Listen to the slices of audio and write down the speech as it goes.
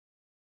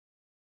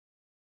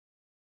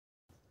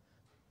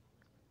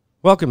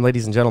Welcome,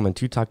 ladies and gentlemen,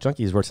 to Talk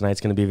Junkies, where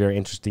tonight's going to be a very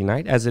interesting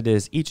night, as it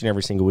is each and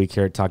every single week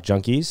here at Talk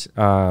Junkies.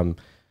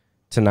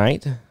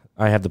 Tonight,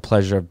 I have the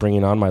pleasure of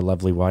bringing on my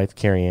lovely wife,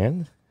 Carrie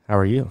Ann. How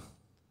are you?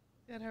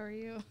 Good, how are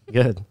you?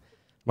 Good.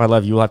 My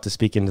love, you will have to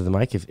speak into the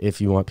mic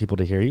if you want people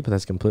to hear you, but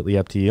that's completely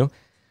up to you.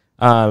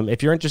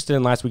 If you're interested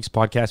in last week's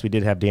podcast, we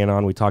did have Dan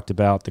on. We talked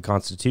about the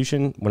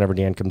Constitution. Whenever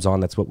Dan comes on,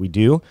 that's what we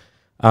do.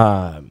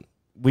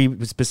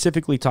 We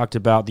specifically talked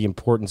about the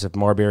importance of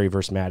Marbury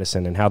versus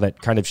Madison and how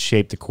that kind of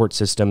shaped the court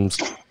systems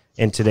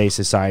in today's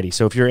society.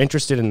 So if you're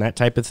interested in that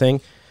type of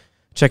thing,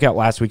 check out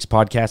last week's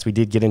podcast. We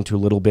did get into a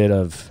little bit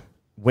of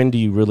when do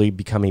you really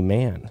become a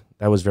man?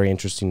 That was very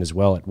interesting as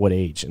well, at what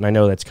age. And I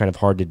know that's kind of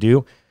hard to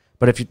do,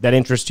 but if that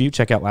interests you,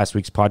 check out last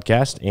week's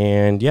podcast.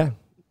 And yeah,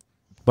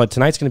 but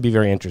tonight's going to be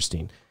very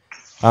interesting.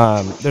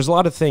 There's a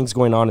lot of things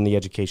going on in the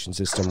education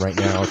system right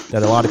now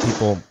that a lot of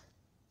people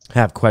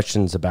have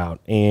questions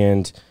about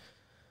and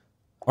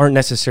aren't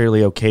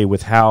necessarily okay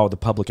with how the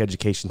public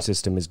education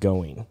system is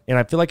going. And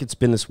I feel like it's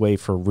been this way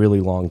for a really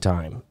long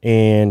time.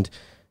 And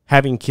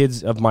having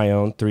kids of my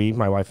own, three,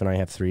 my wife and I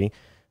have three,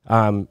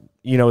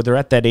 they're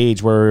at that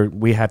age where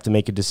we have to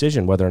make a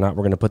decision whether or not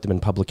we're going to put them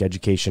in public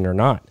education or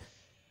not.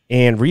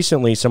 And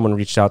recently someone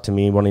reached out to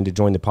me wanting to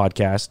join the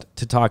podcast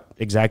to talk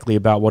exactly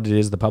about what it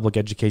is the public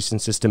education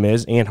system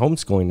is and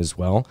homeschooling as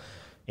well.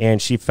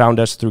 And she found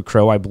us through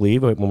Crow, I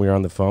believe, when we were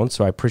on the phone.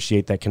 So I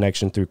appreciate that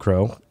connection through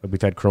Crow.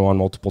 We've had Crow on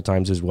multiple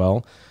times as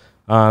well.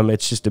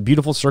 It's just a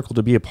beautiful circle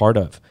to be a part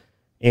of.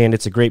 And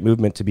it's a great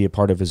movement to be a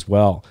part of as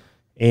well.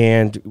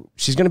 And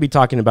she's going to be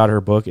talking about her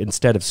book,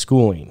 Instead of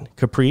Schooling.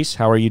 Caprice,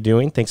 how are you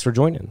doing? Thanks for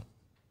joining.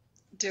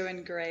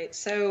 Doing great.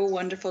 So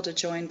wonderful to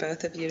join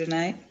both of you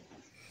tonight.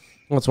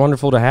 Well, it's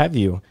wonderful to have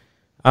you.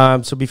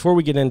 So before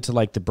we get into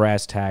like the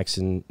brass tacks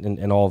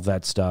and all of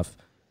that stuff,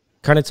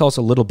 kind of tell us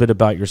a little bit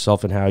about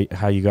yourself and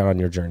how you got on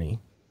your journey.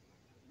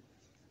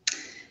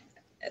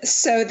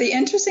 So the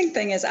interesting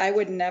thing is I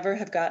would never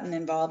have gotten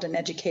involved in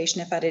education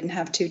if I didn't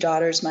have two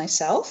daughters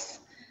myself.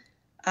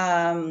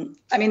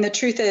 The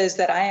truth is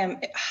that I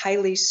am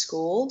highly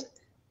schooled.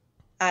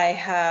 I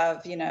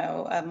have,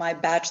 my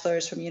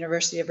bachelor's from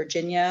University of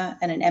Virginia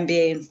and an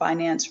MBA in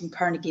finance from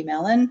Carnegie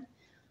Mellon.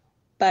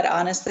 But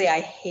honestly, I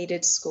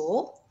hated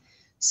school.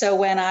 So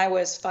when I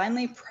was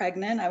finally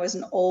pregnant, I was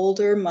an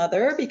older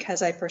mother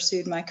because I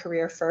pursued my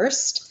career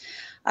first.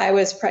 I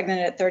was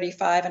pregnant at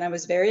 35 and I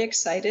was very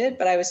excited,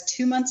 but I was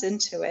 2 months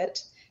into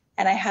it.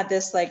 And I had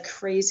this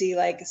crazy,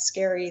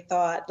 scary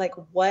thought,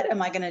 what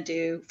am I going to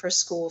do for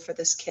school for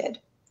this kid?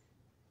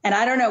 And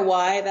I don't know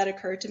why that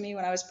occurred to me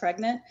when I was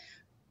pregnant,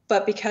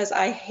 but because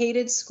I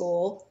hated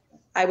school,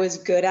 I was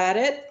good at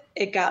it.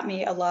 It got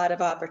me a lot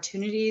of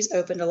opportunities,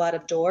 opened a lot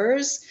of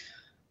doors.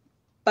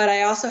 But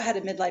I also had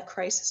a midlife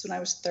crisis when I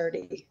was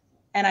 30.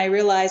 And I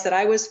realized that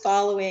I was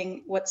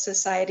following what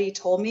society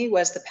told me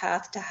was the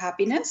path to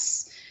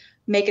happiness,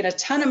 making a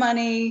ton of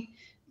money,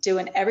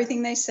 doing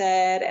everything they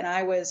said. And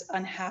I was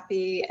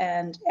unhappy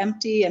and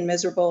empty and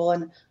miserable.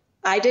 And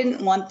I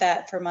didn't want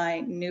that for my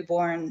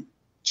newborn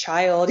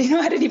child.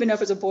 I didn't even know if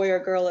it was a boy or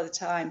a girl at the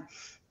time.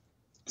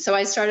 So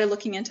I started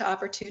looking into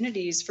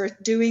opportunities for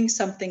doing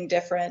something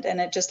different. And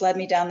it just led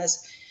me down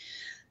this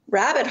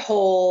rabbit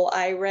hole.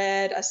 I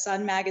read a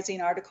Sun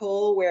magazine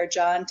article where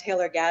John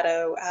Taylor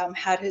Gatto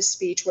had his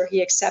speech where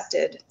he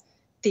accepted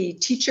the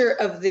Teacher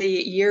of the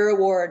Year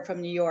award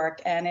from New York.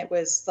 And it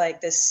was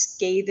like this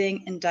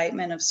scathing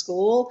indictment of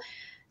school.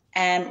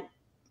 And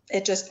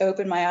it just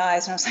opened my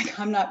eyes. And I was like,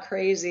 I'm not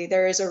crazy.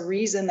 There is a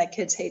reason that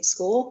kids hate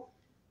school.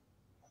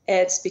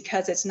 It's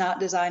because it's not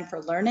designed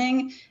for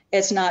learning.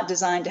 It's not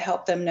designed to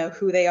help them know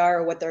who they are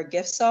or what their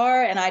gifts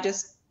are. And I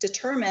just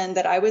determined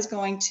that I was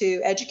going to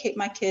educate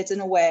my kids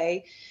in a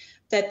way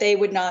that they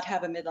would not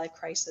have a midlife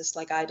crisis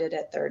like I did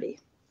at 30.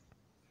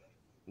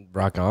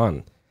 Rock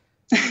on.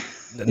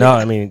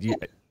 No,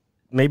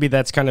 maybe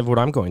that's kind of what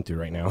I'm going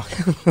through right now.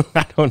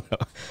 I don't know.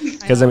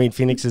 Because,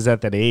 Phoenix is at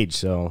that age,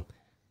 so.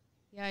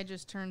 Yeah, I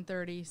just turned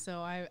 30,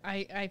 so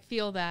I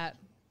feel that.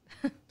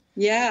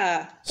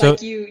 Yeah. So,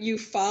 you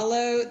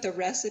follow the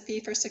recipe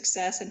for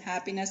success and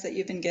happiness that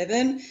you've been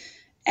given,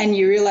 and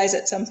you realize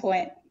at some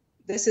point,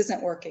 this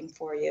isn't working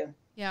for you.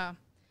 Yeah.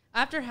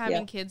 After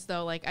having kids,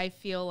 though, I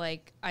feel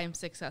like I'm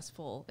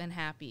successful and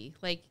happy.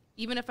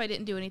 Even if I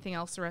didn't do anything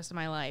else the rest of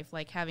my life,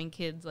 having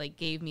kids,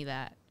 gave me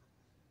that.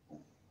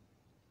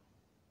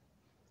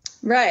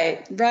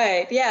 Right.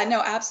 Yeah,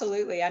 no,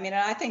 absolutely.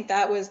 I think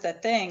that was the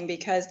thing,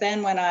 because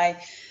then when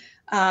I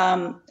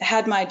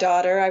had my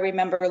daughter, I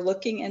remember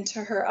looking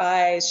into her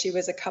eyes. She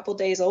was a couple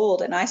days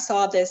old, and I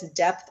saw this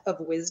depth of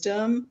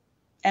wisdom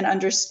and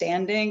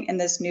understanding in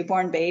this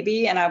newborn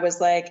baby. And I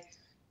was like,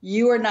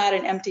 you are not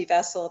an empty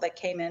vessel that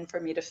came in for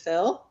me to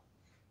fill.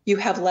 You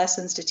have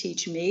lessons to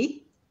teach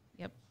me.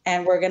 Yep.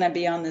 And we're going to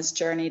be on this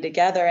journey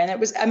together. And it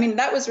was,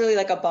 that was really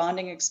like a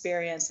bonding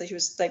experience. She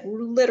was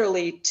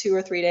literally 2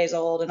 or 3 days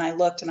old. And I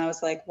looked and I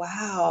was like,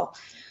 wow,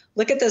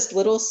 look at this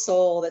little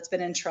soul that's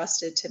been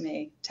entrusted to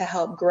me to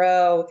help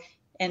grow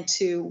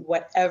into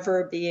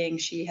whatever being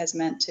she has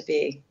meant to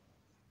be.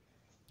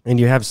 And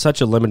you have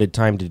such a limited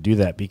time to do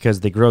that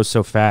because they grow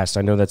so fast.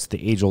 I know that's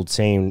the age-old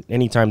saying.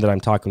 Anytime that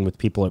I'm talking with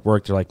people at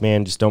work, they're like,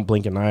 man, just don't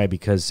blink an eye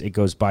because it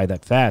goes by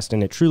that fast.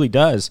 And it truly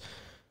does.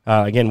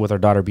 Again, with our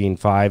daughter being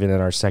 5 and then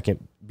our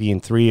second being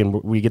 3, and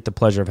we get the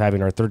pleasure of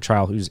having our third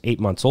child who's 8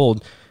 months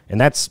old, and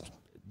that's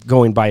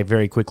going by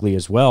very quickly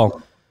as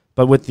well.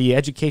 But with the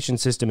education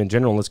system in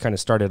general, let's kind of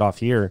start it off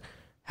here.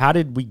 How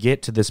did we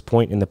get to this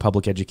point in the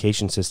public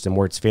education system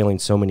where it's failing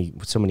so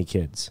many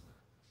kids?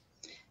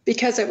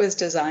 Because it was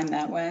designed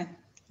that way,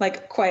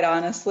 like, quite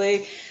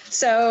honestly.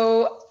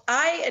 So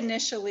I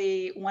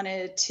initially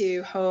wanted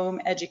to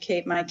home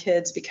educate my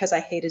kids because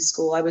I hated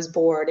school. I was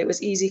bored. It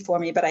was easy for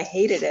me, but I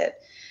hated it.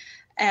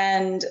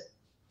 And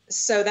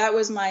so that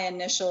was my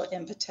initial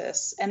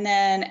impetus. And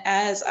then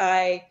as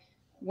I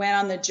went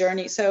on the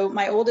journey, so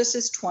my oldest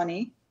is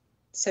 20.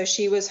 So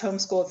she was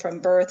homeschooled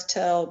from birth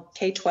till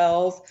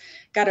K-12,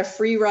 got a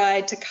free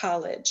ride to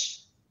college.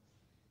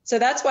 So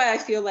that's why I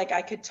feel like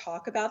I could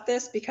talk about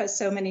this, because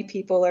so many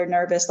people are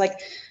nervous. Like,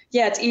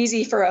 yeah, it's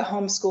easy for a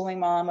homeschooling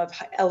mom of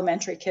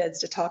elementary kids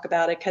to talk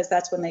about it because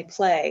that's when they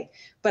play.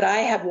 But I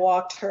have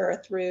walked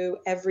her through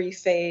every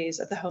phase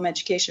of the home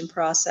education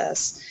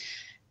process.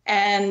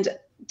 And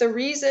the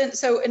reason,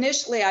 so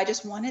initially I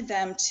just wanted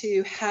them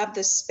to have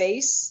the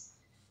space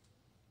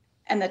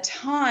and the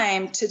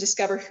time to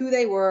discover who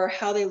they were,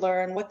 how they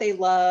learned, what they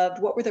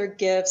loved, what were their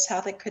gifts,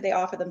 could they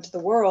offer them to the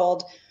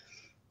world.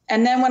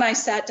 And then when I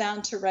sat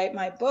down to write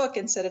my book,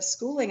 instead of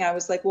schooling, I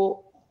was like,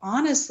 well,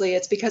 honestly,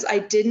 it's because I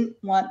didn't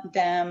want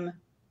them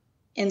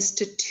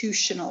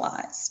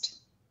institutionalized.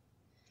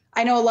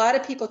 I know a lot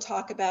of people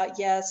talk about,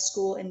 yes,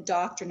 school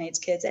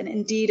indoctrinates kids, and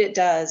indeed it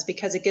does,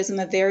 because it gives them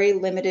a very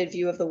limited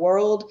view of the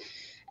world,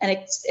 and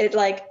it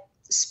like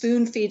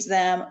spoon feeds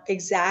them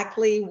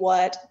exactly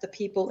what the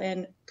people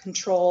in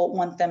control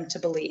want them to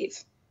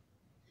believe.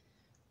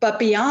 But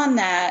beyond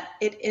that,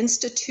 it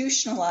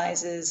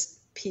institutionalizes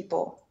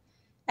people.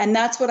 And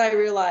that's what I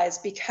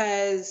realized,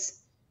 because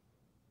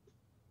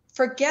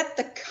forget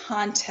the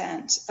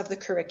content of the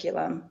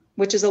curriculum,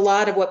 which is a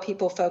lot of what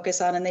people focus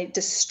on, and they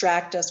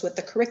distract us with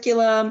the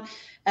curriculum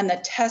and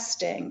the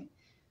testing.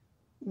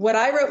 What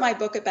I wrote my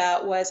book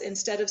about was,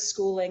 instead of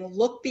schooling,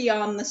 look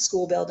beyond the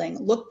school building,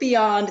 look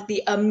beyond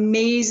the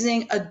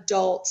amazing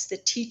adults, the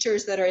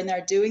teachers that are in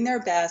there doing their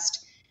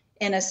best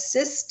in a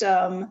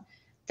system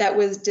that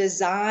was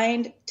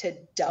designed to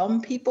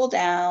dumb people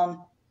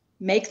down,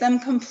 make them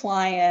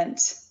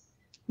compliant,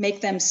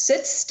 make them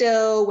sit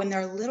still when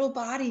their little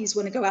bodies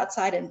want to go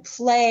outside and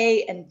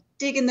play and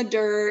dig in the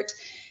dirt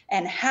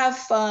and have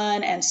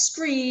fun and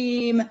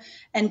scream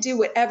and do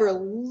whatever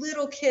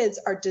little kids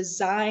are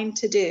designed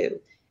to do.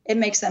 It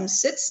makes them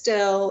sit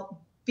still,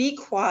 be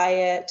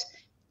quiet,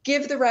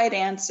 give the right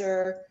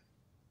answer,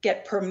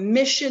 get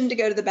permission to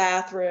go to the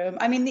bathroom.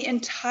 I mean, the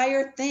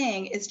entire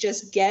thing is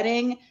just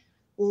getting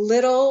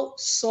little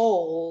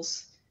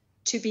souls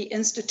to be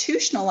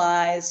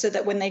institutionalized so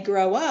that when they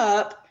grow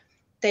up,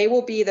 they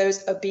will be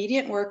those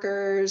obedient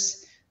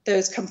workers,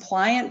 those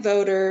compliant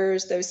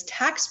voters, those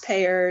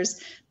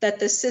taxpayers that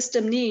the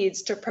system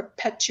needs to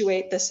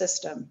perpetuate the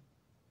system.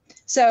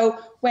 So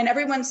when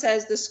everyone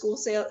says the school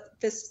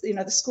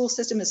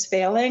system is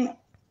failing,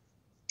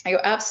 I go,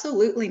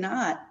 absolutely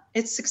not.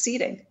 It's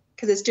succeeding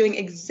because it's doing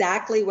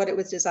exactly what it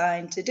was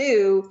designed to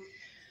do.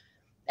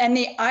 And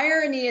the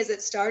irony is,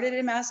 it started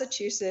in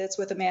Massachusetts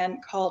with a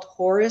man called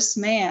Horace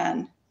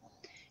Mann,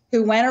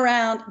 who went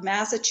around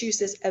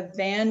Massachusetts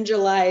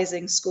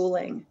evangelizing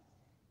schooling.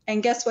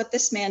 And guess what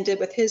this man did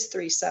with his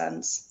 3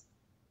 sons?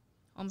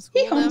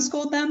 He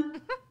homeschooled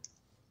them.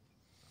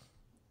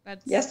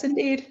 Yes,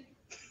 indeed.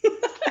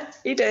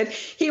 He did.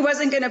 He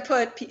wasn't going to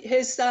put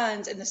his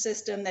sons in the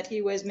system that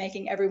he was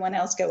making everyone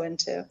else go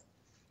into.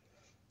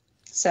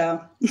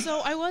 So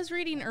I was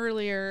reading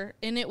earlier,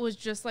 and it was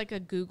just like a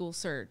Google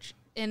search.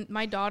 And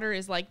my daughter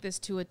is like this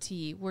to a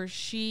T, where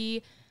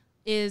she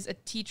is a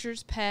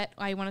teacher's pet.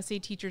 I want to say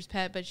teacher's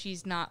pet, but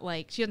she's not,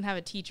 like, she doesn't have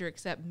a teacher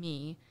except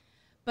me.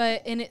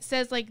 And it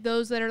says, like,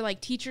 those that are, like,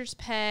 teacher's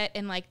pet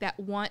and, like, that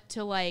want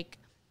to, like,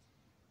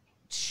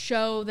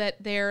 show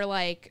that they're,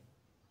 like,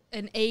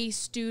 an A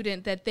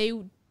student, that they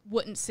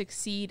wouldn't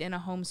succeed in a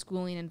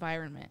homeschooling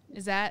environment.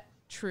 Is that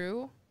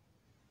true?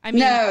 I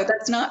mean, no,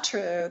 that's not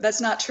true. That's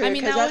not true,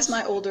 because that's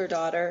my older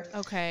daughter.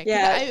 Okay.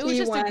 Yeah, it was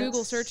just a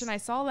Google search, and I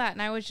saw that,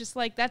 and I was just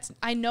like,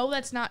 I know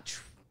that's not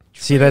true.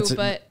 See, that's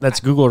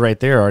Google right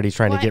there, already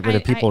trying to get rid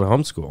of people to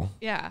homeschool.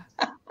 Yeah.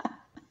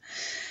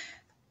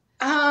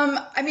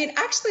 I mean,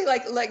 actually,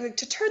 like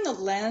to turn the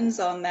lens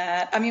on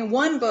that, I mean,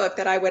 one book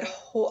that I would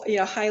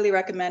highly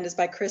recommend is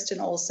by Kristen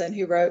Olson,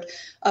 who wrote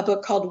a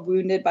book called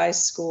Wounded by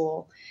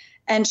School.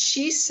 And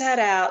she set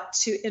out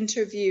to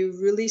interview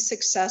really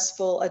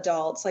successful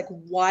adults, like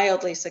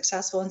wildly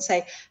successful, and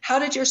say, how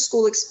did your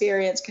school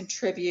experience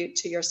contribute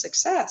to your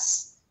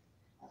success?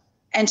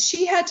 And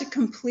she had to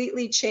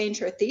completely change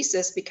her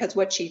thesis, because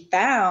what she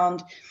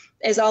found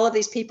is all of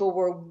these people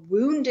were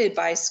wounded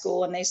by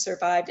school and they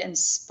survived in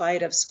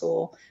spite of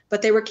school,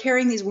 but they were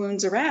carrying these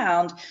wounds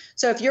around.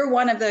 So if you're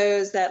one of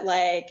those that,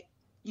 like,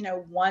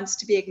 wants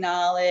to be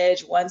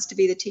acknowledged, wants to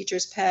be the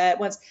teacher's pet,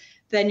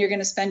 then you're going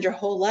to spend your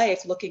whole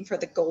life looking for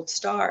the gold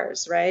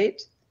stars,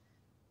 right?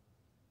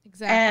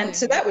 Exactly. And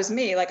so that was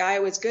me. Like, I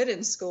was good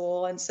in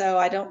school, and so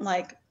I don't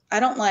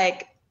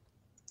like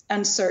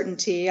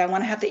uncertainty. I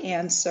want to have the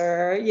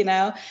answer.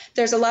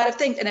 There's a lot of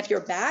things, and if you're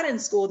bad in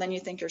school, then you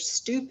think you're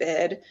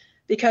stupid.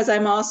 Because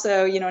I'm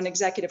also, an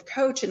executive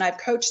coach, and I've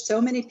coached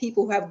so many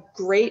people who have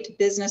great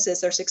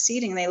businesses. They're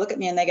succeeding, and they look at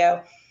me and they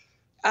go,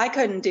 I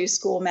couldn't do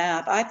school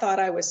math. I thought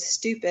I was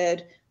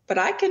stupid, but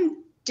I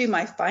can do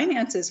my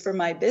finances for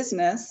my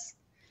business,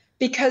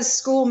 because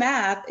school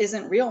math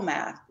isn't real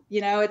math.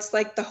 It's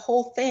like the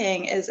whole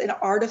thing is an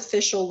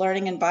artificial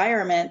learning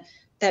environment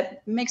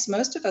that makes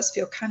most of us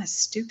feel kind of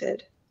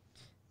stupid.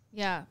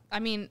 Yeah. I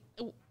mean,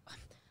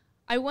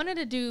 I wanted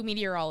to do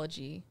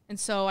meteorology, and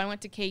so I went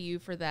to KU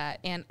for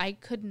that, and I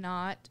could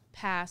not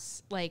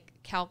pass like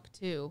Calc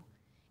 2,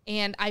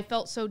 and I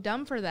felt so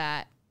dumb for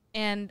that.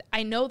 And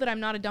I know that I'm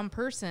not a dumb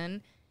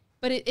person,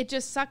 but it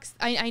just sucks.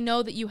 I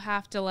know that you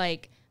have to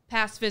like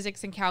pass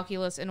physics and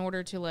calculus in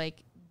order to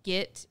like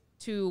get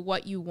to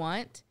what you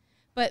want.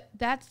 But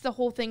that's the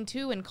whole thing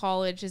too in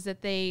college, is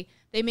that they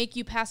make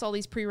you pass all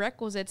these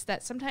prerequisites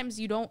that sometimes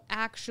you don't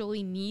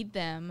actually need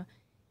them.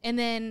 And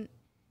then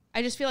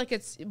I just feel like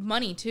it's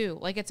money too.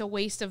 Like, it's a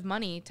waste of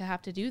money to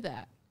have to do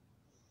that.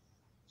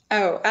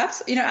 Oh,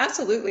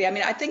 absolutely. I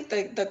mean, I think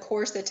the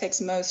course that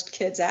takes most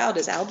kids out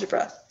is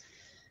algebra.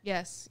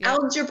 Yes. Yep.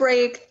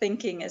 Algebraic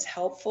thinking is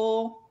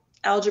helpful.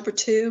 Algebra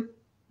 2,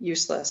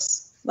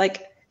 useless.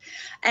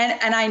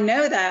 And I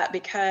know that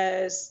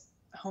because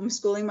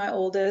homeschooling my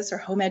oldest, or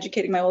home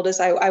educating my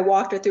oldest, I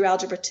walked her through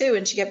Algebra 2,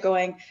 and she kept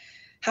going,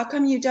 how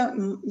come you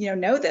don't,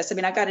 know this? I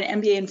mean, I got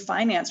an MBA in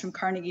finance from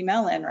Carnegie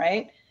Mellon,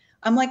 right?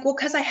 I'm like, well,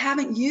 because I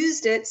haven't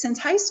used it since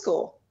high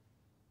school.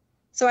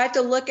 So I have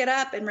to look it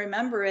up and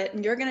remember it,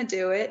 and you're going to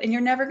do it, and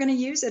you're never going to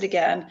use it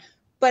again.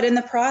 But in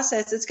the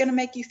process, it's going to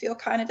make you feel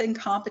kind of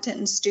incompetent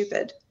and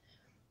stupid.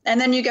 And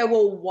then you go,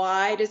 well,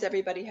 why does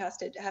everybody have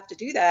to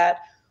do that?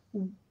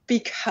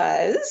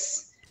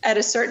 Because at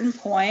a certain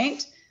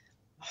point,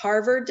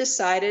 Harvard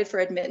decided for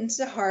admittance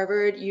to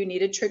Harvard, you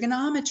needed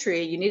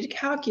trigonometry, you needed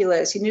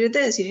calculus, you needed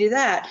this, you needed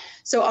that.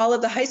 So all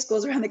of the high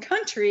schools around the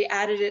country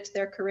added it to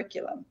their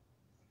curriculum.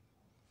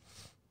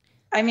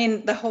 I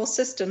mean, the whole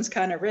system's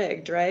kind of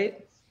rigged,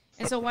 right?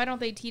 And so why don't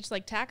they teach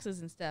like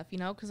taxes and stuff,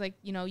 because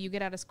you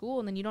get out of school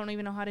and then you don't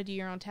even know how to do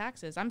your own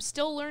taxes. I'm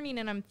still learning,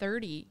 and I'm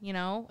 30,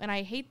 and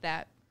I hate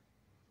that.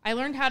 I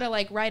learned how to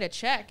like write a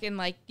check in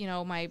my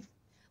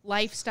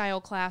lifestyle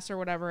class or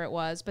whatever it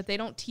was, but they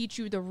don't teach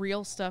you the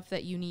real stuff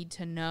that you need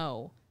to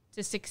know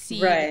to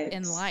succeed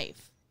in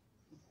life.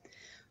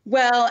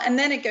 Well, and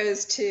then it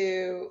goes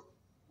to,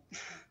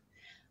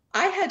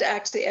 I had to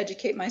actually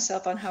educate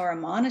myself on how our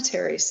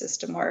monetary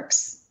system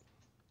works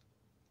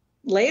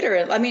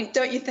later. I mean,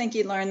 don't you think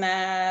you'd learn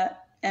that?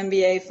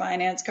 MBA,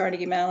 finance,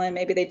 Carnegie Mellon,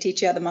 maybe they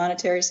teach you how the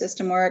monetary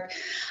system work.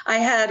 I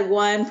had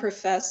one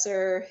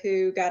professor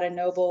who got a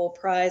Nobel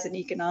Prize in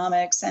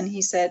economics, and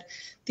he said,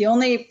 the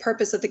only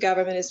purpose of the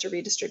government is to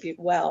redistribute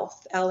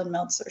wealth. Alan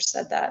Meltzer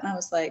said that. And I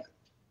was like,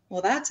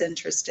 well, that's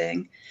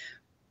interesting.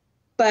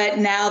 But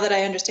now that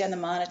I understand the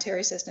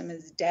monetary system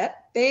is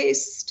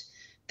debt-based,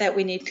 that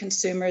we need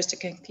consumers to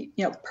compete,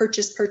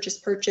 purchase,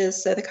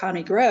 so the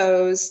economy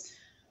grows,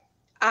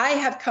 I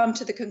have come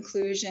to the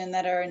conclusion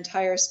that our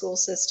entire school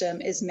system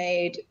is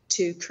made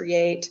to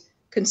create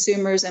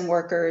consumers and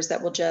workers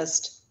that will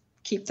just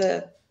keep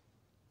the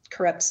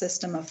corrupt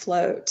system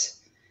afloat.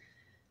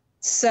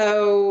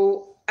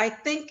 So I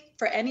think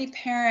for any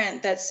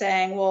parent that's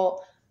saying,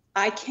 well,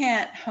 I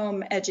can't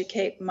home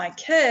educate my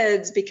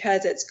kids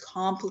because it's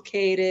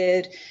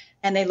complicated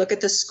and they look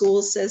at the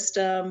school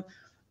system,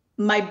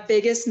 my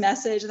biggest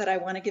message that I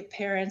want to give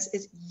parents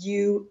is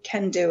you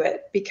can do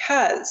it,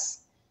 because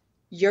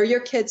you're your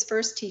kid's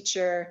first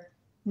teacher.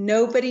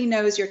 Nobody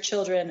knows your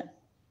children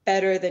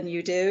better than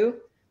you do.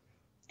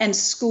 And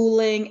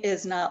schooling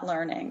is not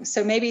learning.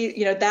 So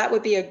maybe, that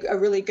would be a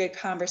really good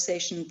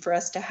conversation for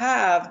us to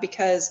have,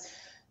 because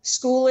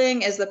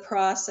schooling is the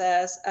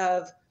process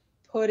of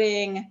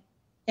putting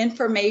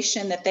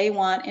information that they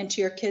want into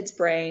your kids'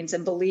 brains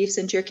and beliefs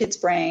into your kids'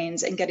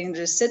 brains, and getting them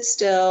to sit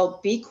still,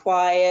 be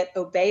quiet,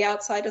 obey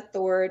outside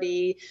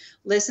authority,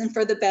 listen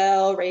for the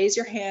bell, raise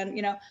your hand,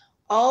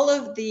 all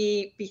of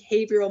the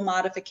behavioral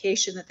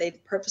modification that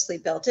they've purposely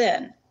built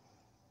in.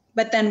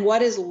 But then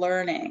what is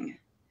learning?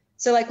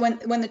 So like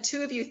when the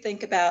two of you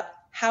think about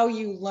how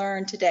you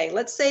learn today,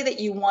 let's say that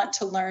you want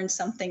to learn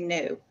something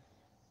new.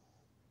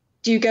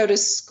 Do you go to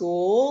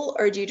school,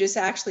 or do you just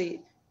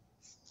actually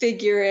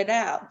figure it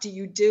out? Do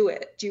you do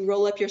it? Do you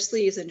roll up your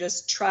sleeves and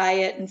just try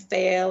it and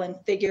fail and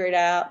figure it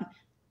out?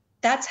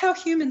 That's how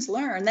humans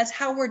learn. That's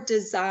how we're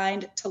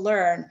designed to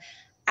learn.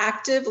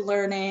 Active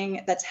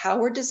learning, that's how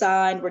we're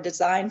designed. We're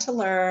designed to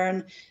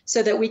learn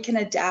so that we can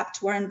adapt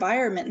to our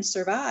environment and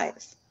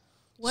survive.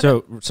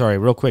 Sorry,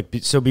 real quick.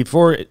 So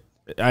before,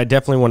 I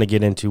definitely want to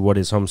get into what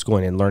is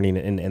homeschooling and learning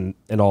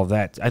and all of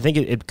that. I think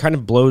it kind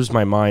of blows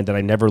my mind that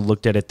I never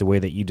looked at it the way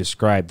that you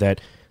described,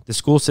 that the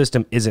school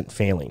system isn't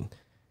failing.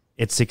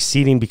 It's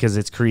succeeding because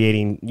it's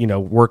creating,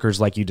 workers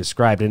like you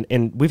described.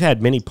 And we've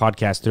had many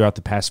podcasts throughout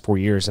the past 4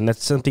 years, and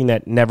that's something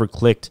that never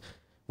clicked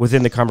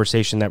within the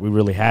conversation that we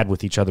really had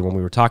with each other when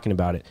we were talking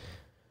about it.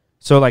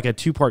 So like a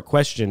two-part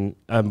question.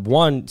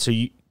 One, so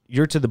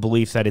you're to the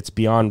belief that it's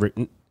beyond,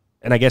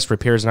 and I guess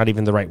repair is not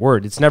even the right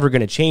word. It's never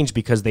going to change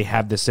because they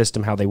have the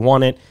system how they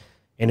want it,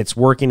 and it's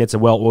working. It's a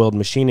well-oiled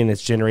machine, and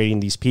it's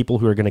generating these people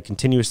who are going to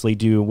continuously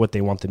do what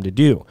they want them to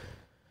do.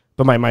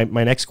 But my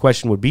next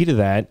question would be to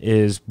that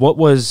is what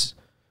was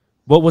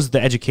the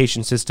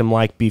education system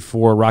like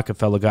before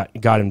Rockefeller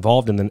got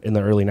involved in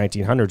the early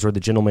 1900s, or the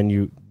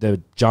gentleman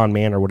the John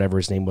Mann or whatever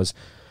his name was?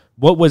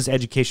 What was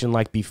education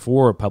like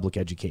before public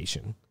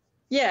education?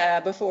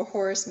 Yeah, before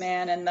Horace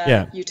Mann and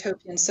the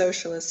utopian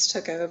socialists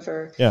took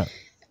over. Yeah.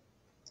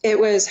 It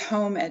was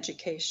home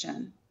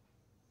education.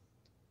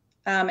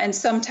 And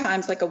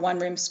sometimes like a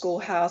one-room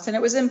schoolhouse. And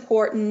it was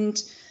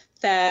important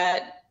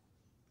that,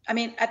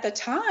 at the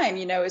time,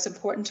 it was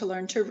important to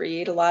learn to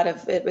read. A lot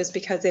of it was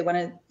because they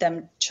wanted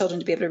children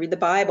to be able to read the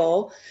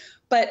Bible.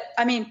 But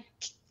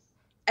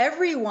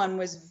everyone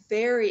was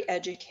very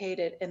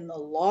educated in the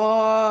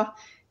law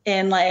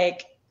and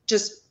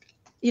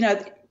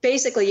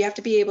basically you have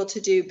to be able to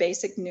do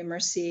basic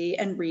numeracy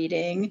and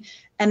reading.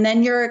 And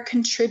then you're a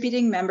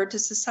contributing member to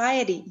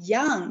society,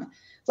 young.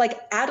 Like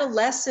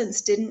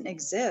adolescence didn't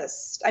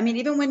exist.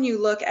 Even when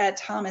you look at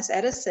Thomas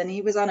Edison,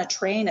 he was on a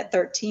train at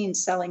 13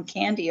 selling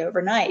candy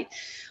overnight.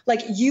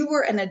 Like you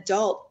were an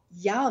adult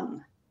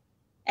young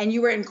and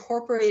you were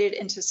incorporated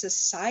into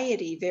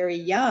society very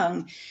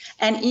young.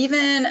 And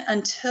even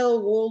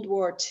until World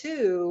War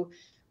II,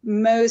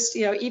 most,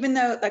 even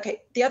though,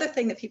 the other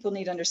thing that people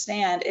need to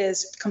understand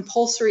is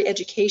compulsory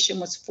education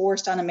was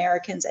forced on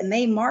Americans, and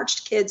they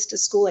marched kids to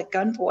school at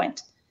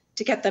gunpoint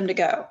to get them to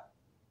go.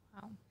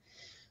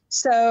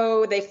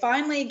 So they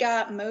finally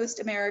got most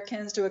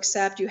Americans to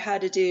accept you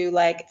had to do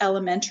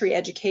elementary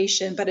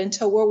education. But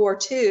until World War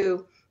II,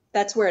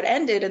 that's where it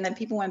ended. And then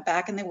people went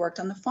back and they worked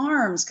on the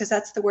farms because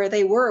that's where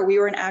they were. We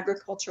were an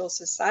agricultural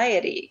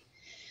society.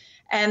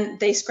 And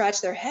they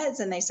scratched their heads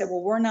and they said,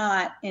 well, we're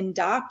not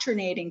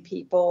indoctrinating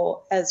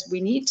people as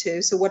we need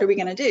to. So what are we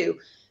going to do?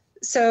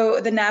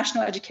 So the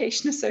National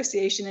Education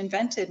Association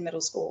invented middle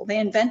school. They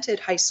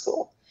invented high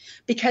school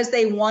because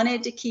they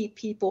wanted to keep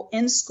people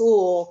in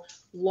school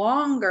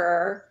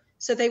longer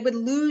so they would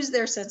lose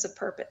their sense of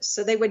purpose.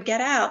 So they would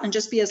get out and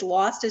just be as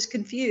lost, as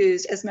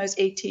confused as most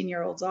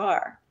 18-year-olds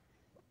are.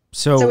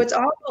 So it's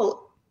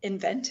all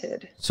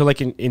invented. So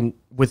in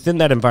within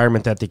that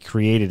environment that they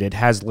created, it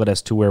has led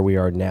us to where we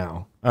are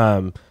now.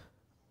 And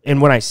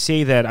when I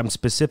say that, I'm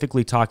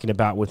specifically talking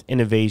about with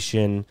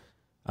innovation,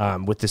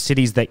 with the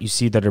cities that you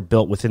see that are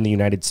built within the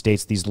United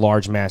States, these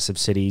large, massive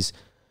cities.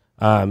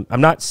 I'm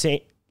not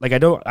saying,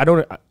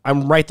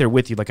 I'm right there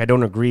with you. I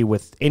don't agree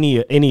with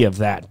any of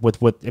that with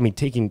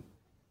taking,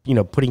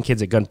 putting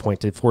kids at gunpoint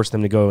to force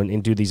them to go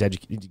and do these,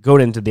 go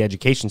into the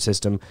education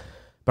system.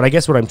 But I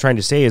guess what I'm trying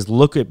to say is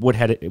look at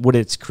what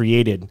it's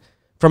created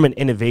from an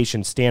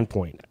innovation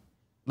standpoint.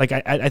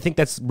 I think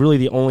that's really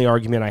the only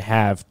argument I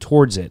have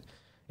towards it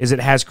is it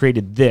has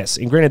created this.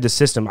 And granted, the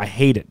system, I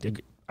hate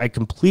it. I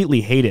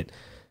completely hate it.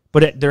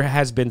 But there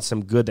has been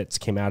some good that's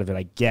came out of it,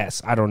 I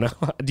guess. I don't know.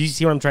 Do you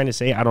see what I'm trying to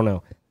say? I don't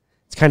know.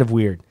 It's kind of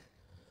weird.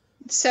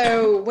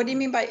 So what do you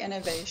mean by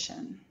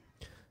innovation?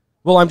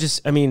 Well,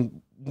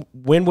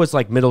 when was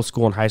middle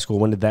school and high school?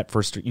 When did that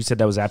first, you said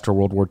that was after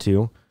World War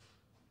II?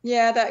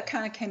 Yeah, that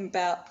kind of came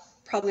about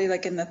probably in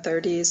the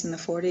 30s and the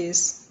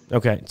 40s.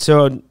 Okay.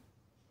 So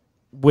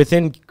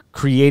within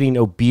creating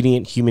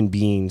obedient human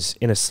beings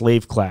in a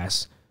slave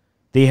class,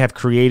 they have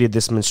created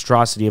this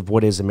monstrosity of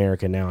what is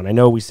America now. And I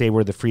know we say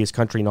we're the freest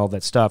country and all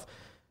that stuff.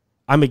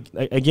 I'm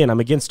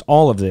against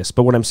all of this,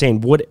 but what I'm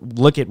saying,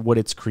 look at what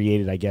it's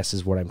created, I guess,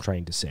 is what I'm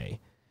trying to say.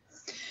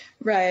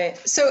 Right.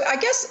 So I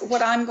guess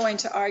what I'm going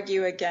to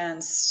argue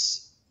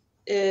against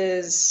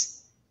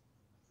is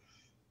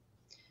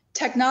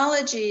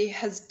technology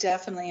has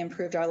definitely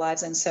improved our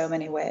lives in so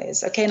many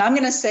ways. Okay. And I'm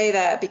going to say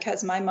that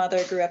because my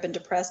mother grew up in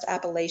depressed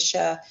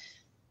Appalachia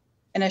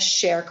in a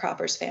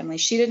sharecropper's family.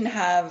 She didn't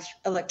have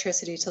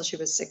electricity till she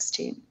was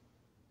 16.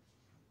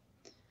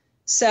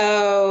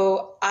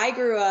 So I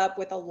grew up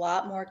with a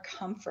lot more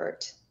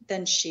comfort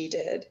than she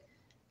did.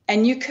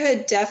 And you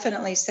could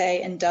definitely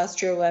say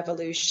industrial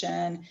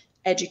revolution,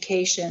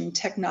 education,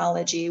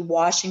 technology,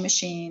 washing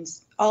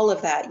machines, all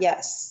of that,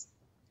 yes.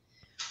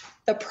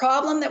 The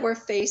problem that we're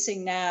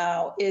facing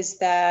now is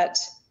that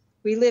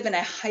we live in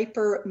a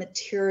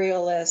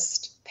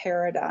hyper-materialist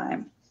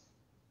paradigm,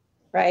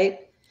 right?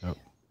 Yep.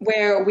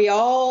 Where we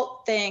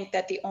all think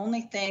that the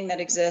only thing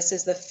that exists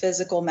is the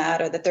physical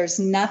matter, that there's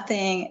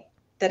nothing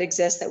that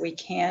exists that we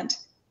can't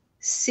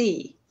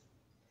see.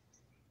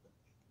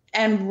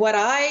 And what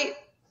I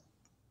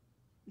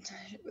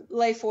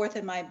lay forth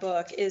in my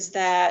book is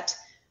that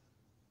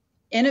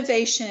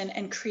innovation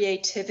and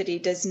creativity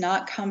does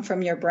not come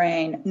from your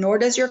brain, nor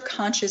does your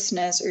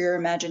consciousness or your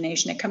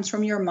imagination. It comes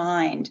from your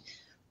mind,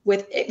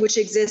 which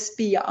exists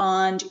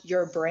beyond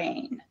your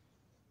brain.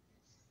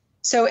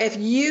 So if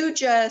you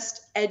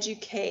just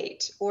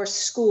educate or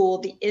school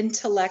the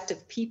intellect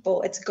of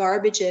people, it's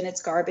garbage in,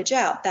 it's garbage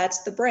out.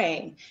 That's the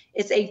brain.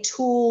 It's a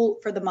tool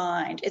for the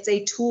mind. It's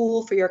a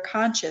tool for your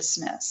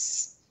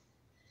consciousness.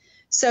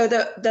 So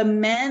the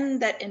men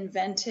that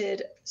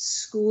invented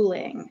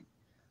schooling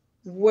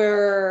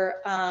were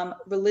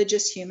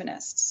religious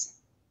humanists.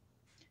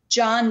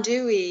 John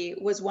Dewey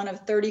was one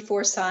of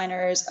 34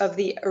 signers of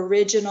the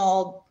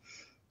original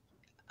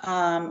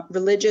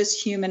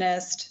religious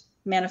humanist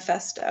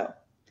manifesto.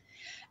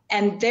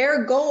 And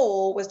their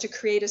goal was to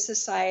create a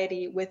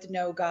society with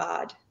no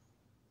God.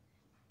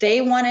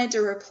 They wanted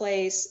to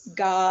replace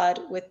God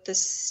with the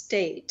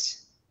state.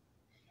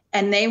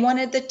 And they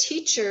wanted the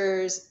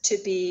teachers to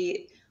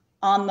be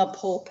on the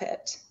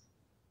pulpit.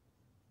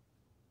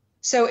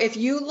 So if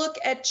you look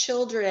at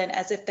children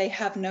as if they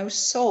have no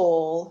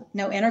soul,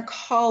 no inner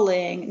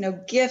calling, no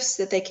gifts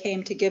that they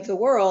came to give the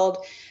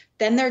world,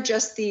 then they're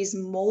just these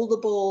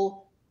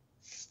moldable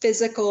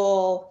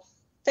physical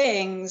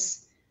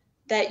things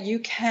that you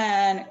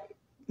can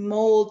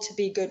mold to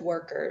be good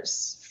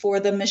workers for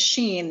the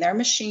machine, their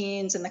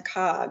machines and the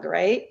cog,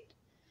 right?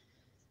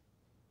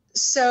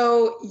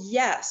 So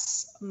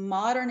yes,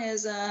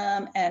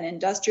 modernism and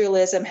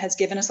industrialism has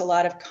given us a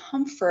lot of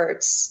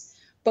comforts,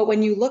 but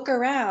when you look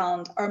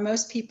around, are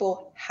most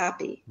people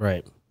happy?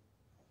 Right.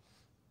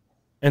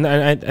 And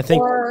I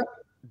think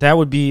that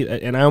would be,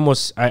 and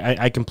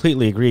I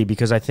completely agree,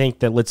 because I think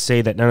that, let's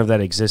say that none of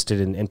that existed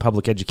and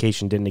public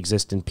education didn't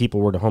exist and people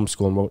were to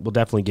homeschool, and we'll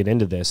definitely get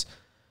into this,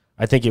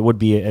 I think it would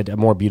be a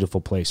more beautiful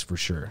place for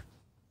sure.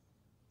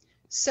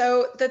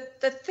 So the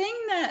thing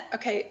that,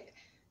 okay,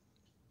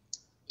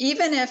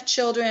 even if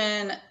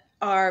children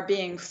are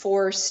being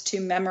forced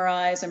to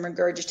memorize and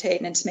regurgitate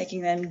and it's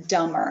making them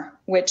dumber,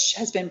 which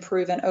has been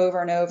proven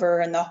over and over,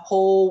 and the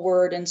whole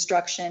word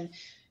instruction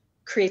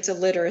creates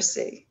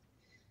illiteracy.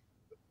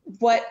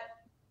 What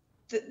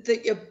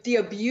the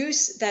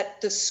abuse that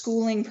the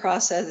schooling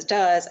process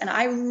does, and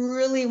I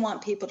really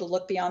want people to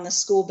look beyond the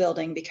school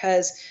building,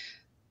 because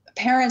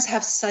parents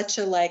have such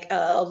a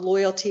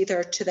loyalty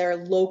to their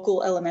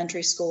local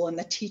elementary school and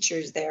the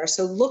teachers there.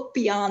 So look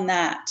beyond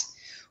that.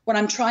 What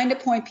I'm trying to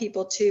point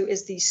people to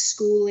is the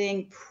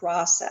schooling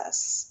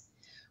process,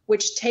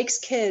 which takes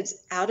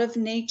kids out of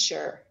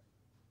nature,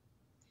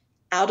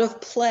 out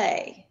of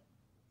play,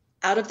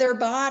 out of their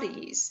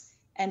bodies,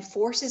 and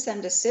forces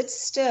them to sit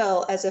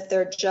still as if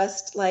they're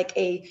just like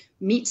a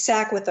meat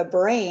sack with a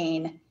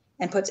brain,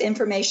 and puts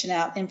information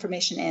out,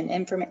 information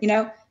in,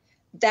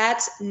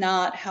 that's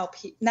not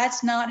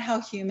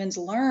how humans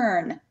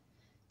learn.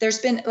 There's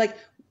been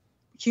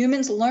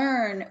humans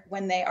learn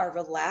when they are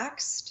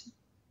relaxed,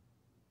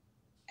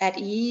 at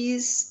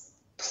ease,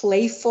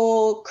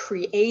 playful,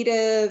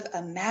 creative,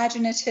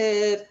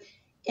 imaginative,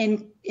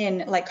 in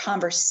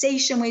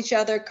conversation with each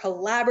other,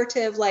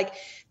 collaborative.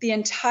 The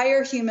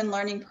entire human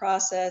learning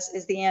process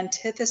is the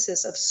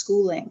antithesis of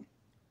schooling.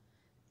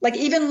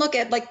 Even look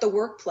at the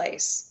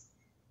workplace.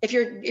 If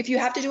you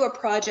have to do a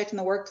project in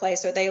the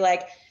workplace, or they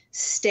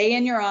stay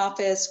in your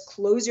office,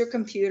 close your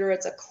computer,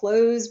 it's a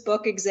closed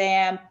book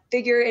exam,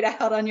 figure it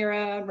out on your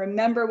own,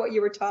 remember what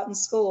you were taught in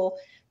school.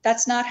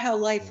 That's not how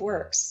life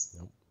works.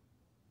 Nope.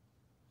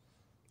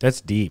 That's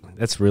deep.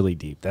 That's really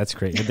deep. That's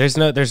great. There's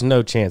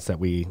no chance that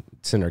we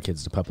send our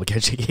kids to public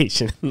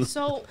education.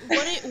 So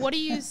what do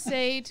you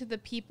say to the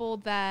people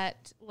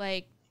that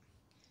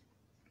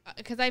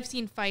because I've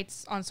seen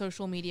fights on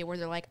social media where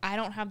they're like, I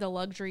don't have the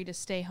luxury to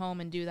stay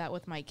home and do that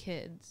with my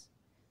kids.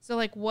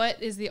 So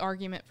what is the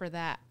argument for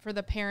that, for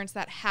the parents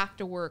that have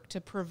to work to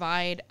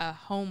provide a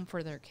home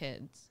for their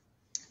kids?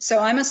 So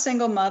I'm a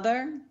single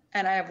mother,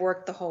 and I have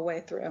worked the whole way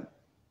through.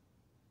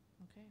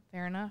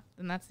 Fair enough.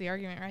 Then that's the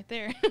argument right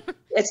there.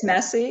 It's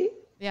messy.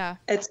 Yeah.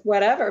 It's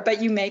whatever, but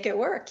you make it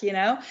work,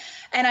 And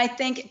I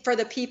think for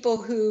the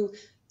people who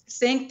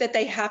think that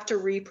they have to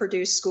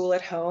reproduce school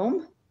at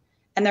home,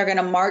 and they're going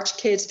to march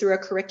kids through a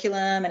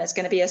curriculum, and it's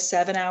going to be a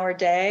 7-hour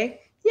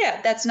day,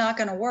 yeah, that's not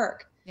going to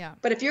work. Yeah.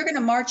 But if you're going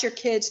to march your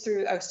kids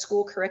through a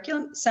school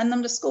curriculum, send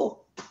them to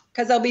school,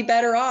 because they'll be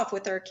better off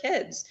with their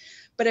kids.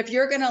 But if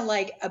you're going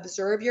to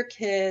observe your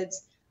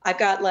kids, I've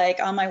got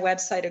on my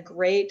website a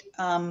great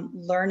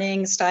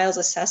learning styles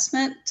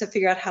assessment to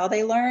figure out how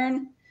they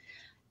learn.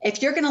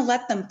 If you're going to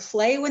let them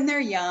play when they're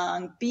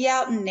young, be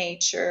out in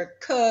nature,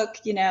 cook,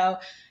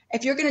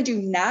 if you're going to do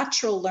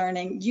natural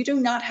learning, you do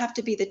not have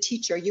to be the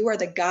teacher. You are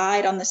the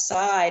guide on the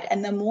side.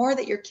 And the more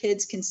that your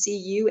kids can see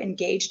you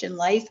engaged in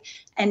life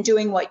and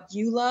doing what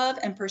you love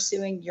and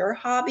pursuing your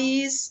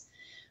hobbies,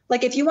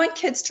 if you want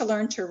kids to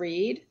learn to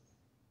read,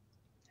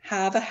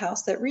 have a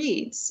house that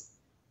reads.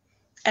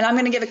 And I'm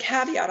going to give a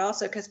caveat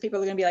also, because people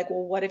are going to be like,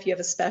 well, what if you have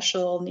a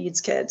special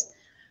needs kid?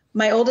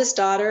 My oldest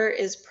daughter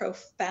is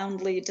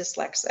profoundly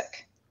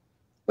dyslexic,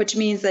 which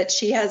means that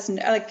she has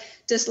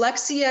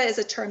dyslexia is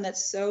a term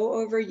that's so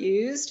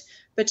overused,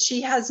 but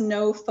she has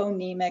no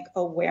phonemic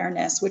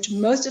awareness, which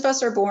most of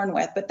us are born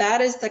with. But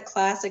that is the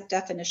classic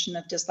definition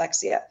of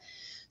dyslexia.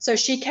 So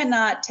she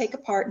cannot take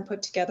apart and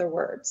put together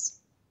words.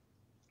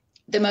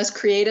 The most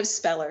creative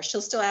speller.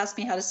 She'll still ask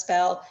me how to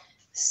spell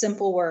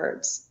simple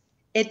words.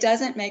 It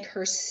doesn't make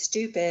her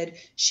stupid.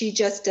 She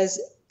just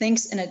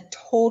thinks in a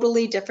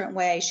totally different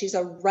way. She's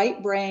a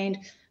right-brained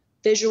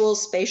visual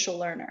spatial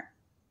learner.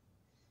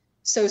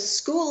 So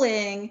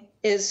schooling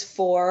is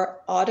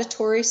for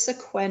auditory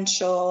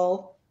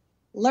sequential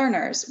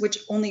learners, which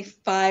only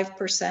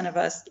 5% of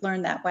us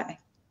learn that way.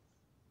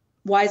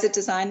 Why is it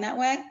designed that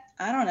way?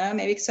 I don't know.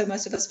 Maybe so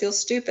most of us feel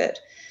stupid.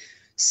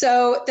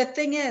 So the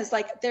thing is,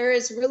 like, there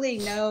is really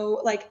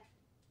no, like,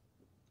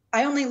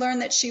 I only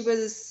learned that she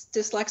was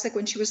dyslexic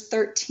when she was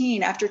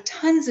 13 after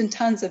tons and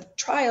tons of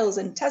trials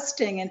and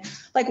testing. And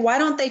like, why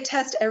don't they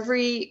test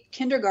every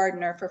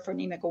kindergartner for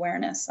phonemic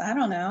awareness? I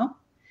don't know.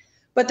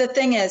 But the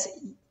thing is,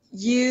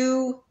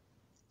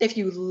 if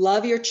you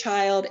love your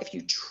child, if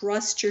you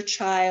trust your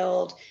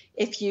child,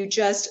 if you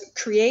just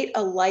create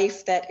a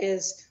life that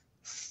is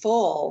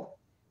full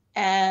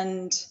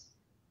and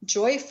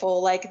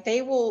joyful, like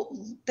they will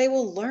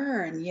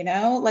learn, you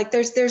know, like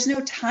there's no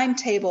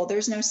timetable,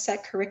 there's no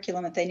set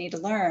curriculum that they need to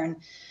learn.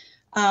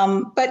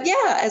 But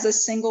yeah, as a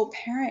single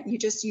parent,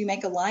 you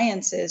make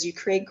alliances, you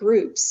create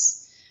groups.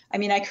 I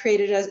mean, I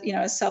created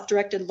a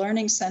self-directed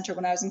learning center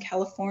when I was in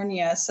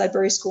California,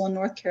 Sudbury School in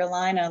North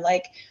Carolina,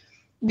 like,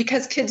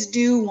 because kids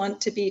do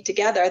want to be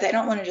together. They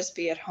don't want to just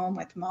be at home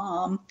with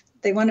mom.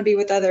 They want to be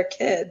with other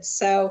kids.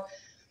 So,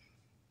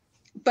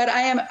 but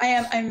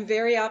I'm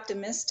very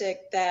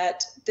optimistic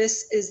that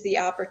this is the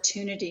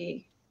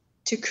opportunity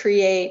to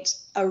create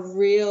a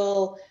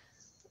real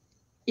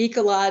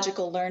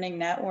ecological learning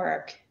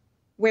network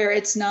where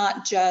it's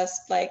not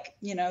just like,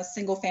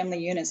 single family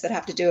units that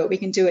have to do it. We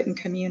can do it in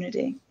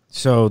community.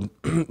 So,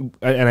 and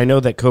I know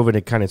that COVID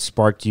had kind of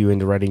sparked you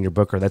into writing your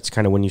book, or that's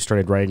kind of when you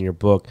started writing your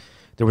book.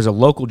 There was a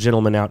local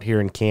gentleman out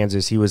here in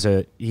Kansas. He was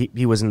in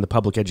the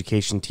public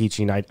education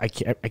teaching. I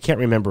can't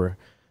remember.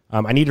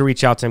 I need to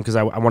reach out to him because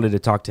I wanted to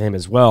talk to him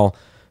as well.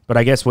 But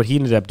I guess what he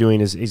ended up doing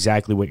is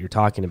exactly what you're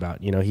talking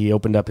about. He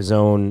opened up his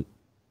own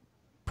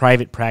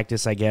private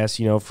practice, I guess,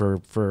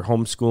 for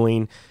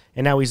homeschooling.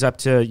 And now he's up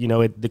to,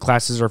 the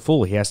classes are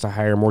full. He has to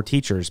hire more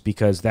teachers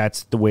because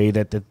that's the way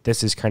that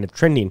this is kind of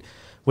trending.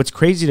 What's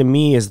crazy to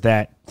me is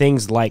that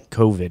things like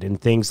COVID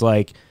and things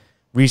like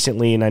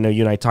recently, and I know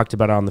you and I talked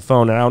about it on the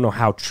phone, and I don't know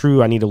how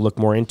true, I need to look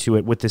more into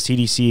it. With the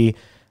CDC,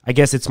 I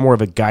guess it's more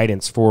of a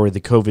guidance for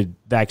the COVID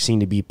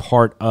vaccine to be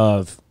part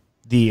of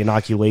the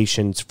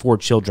inoculations for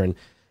children.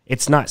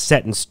 It's not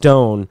set in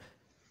stone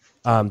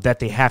that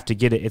they have to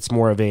get it. It's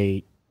more of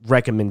a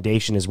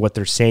recommendation is what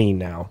they're saying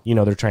now.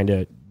 They're trying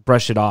to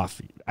brush it off,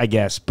 I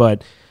guess.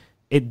 But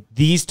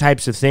these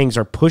types of things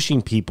are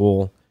pushing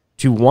people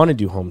to want to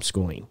do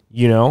homeschooling,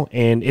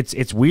 and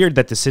it's weird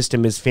that the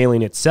system is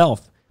failing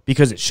itself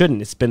because it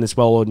shouldn't. It's been this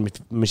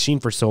well-oiled machine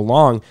for so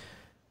long.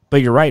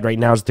 But you're right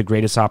now is the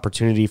greatest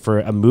opportunity for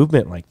a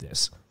movement like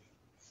this.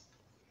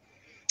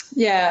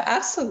 Yeah,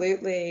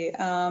 absolutely.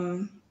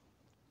 And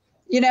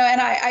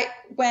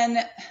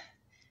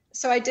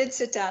I did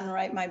sit down and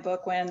write my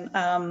book when,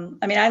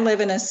 I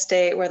live in a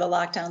state where the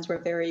lockdowns were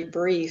very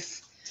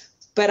brief,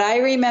 but I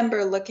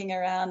remember looking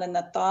around, and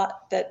the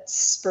thought that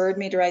spurred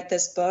me to write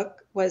this book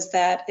was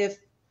that if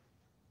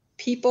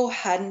people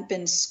hadn't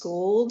been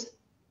schooled,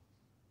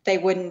 they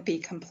wouldn't be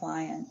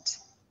compliant.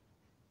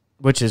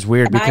 Which is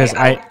weird because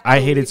I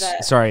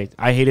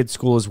hated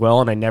school as well,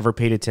 and I never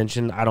paid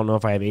attention. I don't know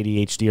if I have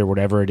ADHD or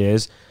whatever it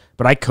is,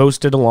 but I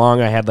coasted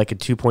along. I had like a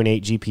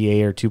 2.8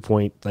 GPA or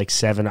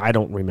 2.7. I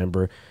don't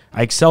remember.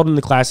 I excelled in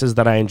the classes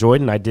that I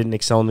enjoyed, and I didn't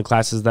excel in the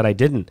classes that I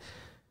didn't.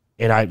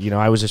 And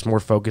I was just more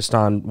focused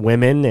on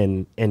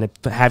women and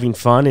having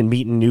fun and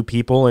meeting new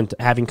people and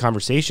having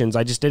conversations.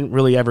 I just didn't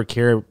really ever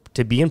care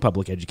to be in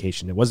public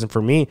education. It wasn't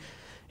for me,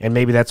 and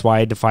maybe that's why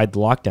I defied the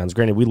lockdowns.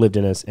 Granted, we lived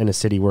in a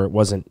city where it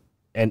wasn't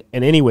in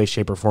any way,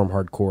 shape, or form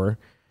hardcore,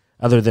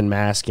 other than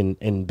mask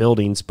and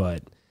buildings.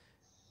 But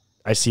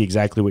I see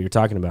exactly what you're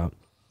talking about.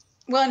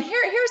 Well, and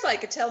here's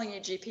like telling you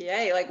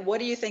GPA. Like, what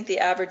do you think the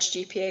average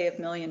GPA of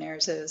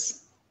millionaires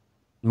is?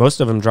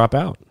 Most of them drop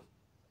out.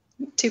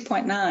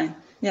 2.9.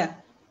 Yeah.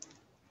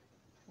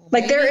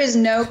 Like, there is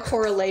no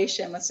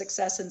correlation with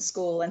success in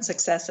school and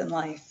success in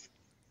life.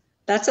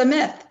 That's a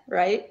myth,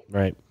 right?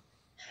 Right.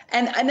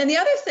 And then the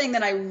other thing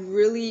that I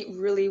really,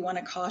 really want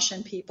to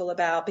caution people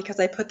about, because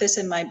I put this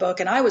in my book,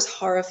 and I was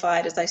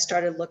horrified as I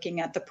started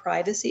looking at the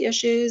privacy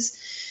issues,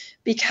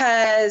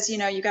 because, you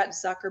got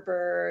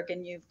Zuckerberg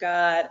and you've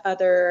got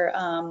other,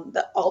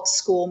 the alt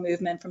school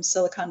movement from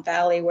Silicon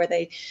Valley, where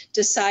they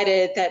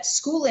decided that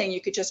schooling, you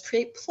could just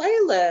create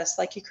playlists,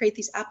 like you create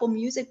these Apple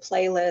Music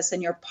playlists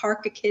and you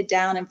park a kid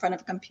down in front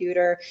of a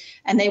computer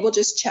and they will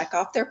just check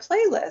off their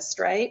playlist,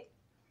 right?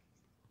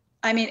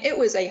 I mean, it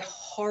was a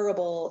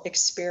horrible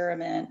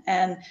experiment.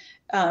 And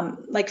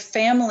like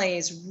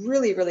families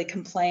really, really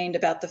complained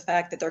about the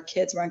fact that their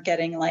kids weren't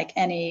getting like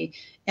any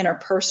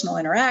interpersonal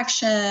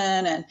interaction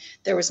and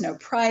there was no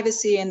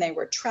privacy and they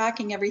were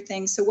tracking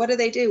everything. So what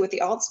do with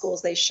the alt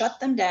schools? They shut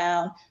them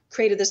down,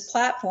 created this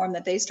platform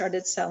that they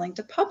started selling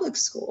to public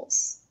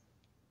schools.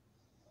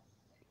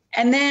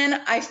 And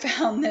then I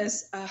found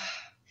this,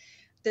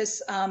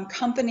 this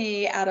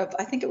company out of,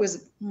 I think it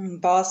was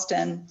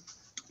Boston.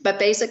 But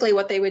basically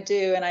what they would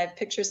do, and I have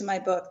pictures in my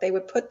book, they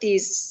would put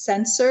these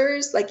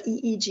sensors, like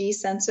EEG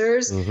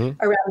sensors, around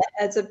the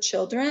heads of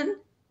children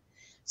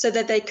so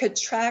that they could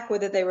track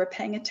whether they were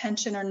paying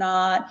attention or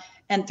not.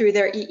 And through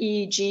their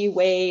EEG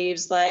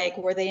waves, like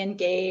were they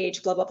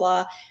engaged, blah, blah,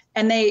 blah.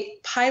 And they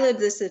piloted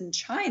this in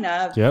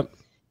China. Yep.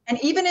 And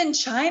even in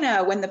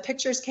China, when the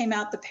pictures came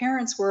out, the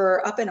parents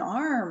were up in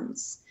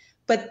arms.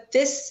 But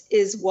this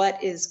is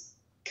what is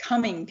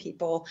coming,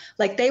 people.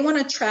 Like, they want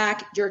to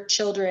track your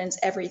children's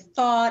every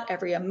thought,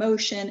 every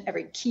emotion,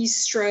 every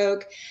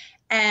keystroke.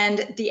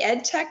 And the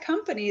ed tech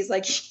companies,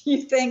 like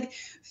you think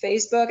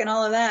Facebook and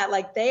all of that,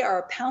 like they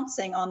are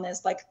pouncing on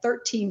this like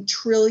 $13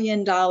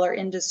 trillion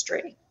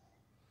industry.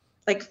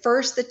 Like,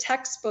 first the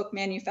textbook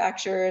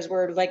manufacturers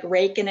were like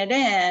raking it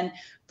in,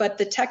 but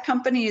the tech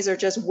companies are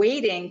just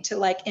waiting to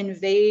like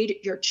invade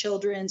your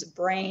children's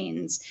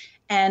brains.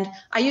 And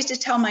I used to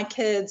tell my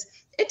kids,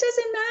 it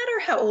doesn't matter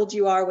how old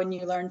you are when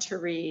you learn to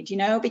read, you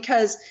know,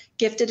 because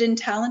gifted and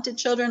talented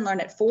children learn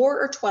at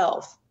 4 or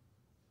 12,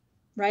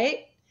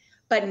 right?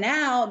 But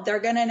now they're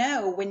going to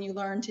know when you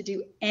learn to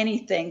do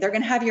anything. They're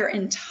going to have your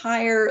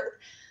entire,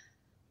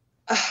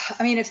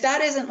 I mean, if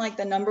that isn't like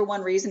the number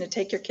one reason to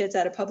take your kids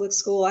out of public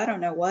school, I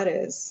don't know what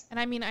is. And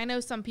I mean, I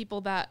know some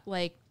people that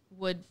like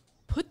would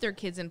put their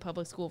kids in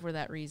public school for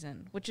that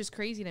reason, which is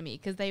crazy to me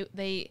because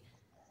they,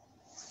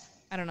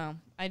 I don't know.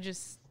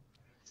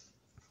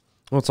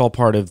 Well, it's all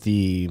part of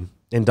the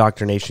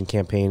indoctrination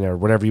campaign or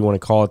whatever you want to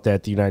call it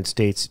that the United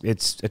States,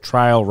 it's a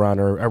trial run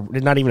or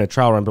not even a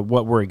trial run, but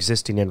what we're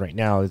existing in right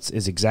now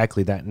is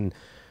exactly that. And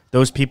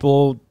those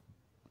people,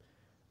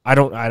 I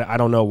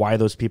don't know why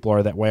those people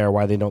are that way or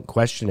why they don't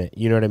question it.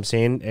 You know what I'm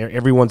saying?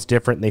 Everyone's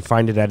different and they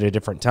find it at a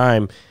different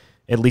time.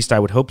 At least I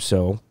would hope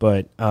so.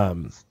 But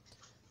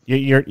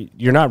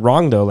you're not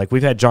wrong though. Like,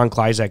 we've had John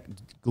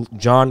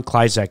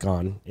Kleizak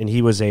on, and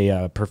he was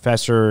a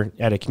professor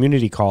at a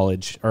community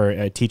college, or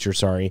a teacher,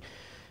 sorry,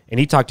 and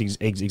he talked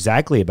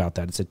exactly about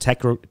that. It's a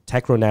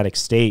techronatic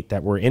state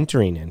that we're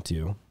entering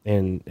into,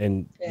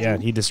 and yeah,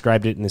 he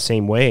described it in the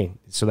same way.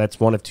 So that's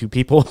one of two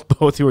people,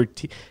 both who are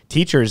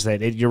teachers,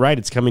 that you're right,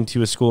 it's coming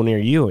to a school near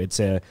you. It's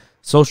a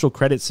social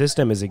credit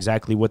system is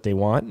exactly what they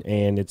want,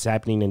 and it's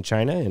happening in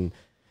China, and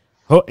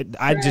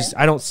I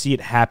don't see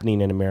it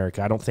happening in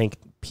America. I don't think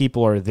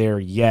people are there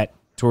yet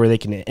to where they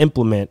can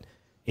implement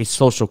a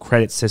social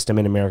credit system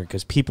in America,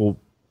 because people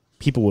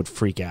would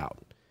freak out.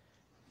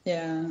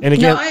 Yeah. And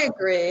again, no, I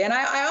agree. And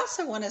I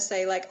also want to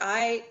say, like,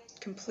 I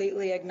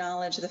completely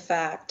acknowledge the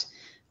fact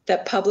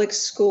that public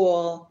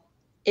school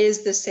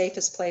is the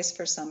safest place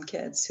for some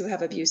kids who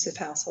have abusive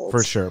households.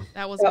 For sure.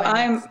 That was so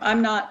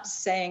I'm not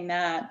saying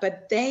that,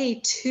 but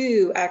they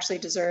too actually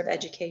deserve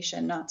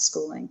education, not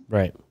schooling.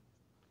 Right.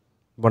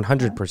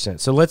 100%.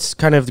 So let's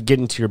kind of get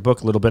into your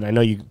book a little bit. I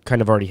know you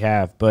kind of already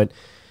have, but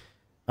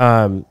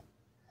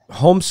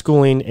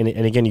homeschooling,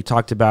 and again, you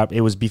talked about it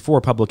was before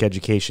public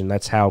education.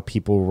 That's how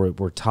people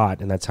were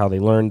taught, and that's how they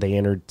learned. They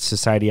entered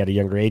society at a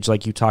younger age,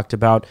 like you talked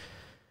about.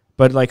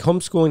 But like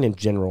homeschooling in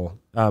general,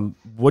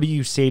 what do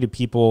you say to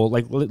people?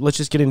 Like, let's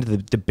just get into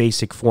the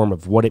basic form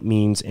of what it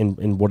means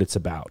and what it's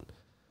about.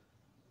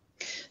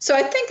 So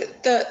I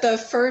think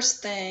the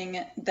first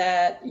thing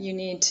that you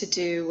need to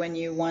do when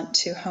you want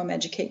to home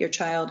educate your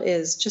child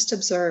is just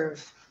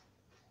observe.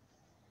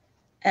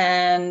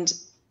 And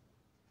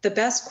the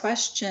best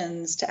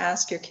questions to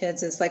ask your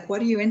kids is like,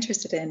 what are you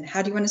interested in?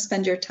 How do you want to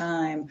spend your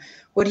time?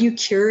 What are you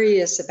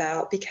curious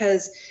about?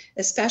 Because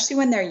especially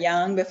when they're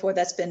young, before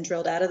that's been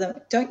drilled out of them,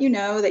 don't you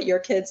know that your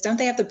kids, don't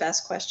they have the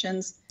best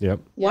questions? Yep.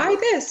 Why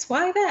this?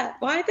 Why that?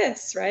 Why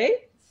this?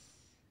 Right?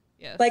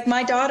 Yes. Like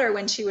my daughter,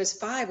 when she was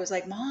 5, was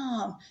like,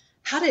 Mom,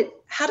 how did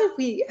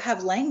we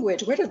have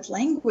language? Where did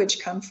language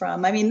come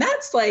from? I mean,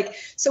 that's like,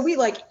 so we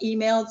like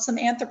emailed some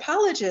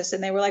anthropologists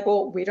and they were like,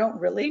 well, we don't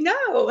really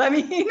know. I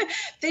mean,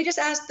 they just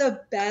asked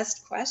the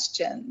best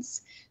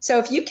questions. So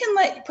if you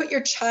can put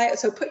your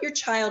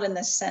child in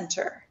the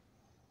center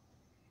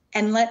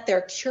and let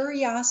their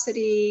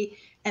curiosity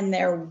and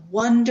their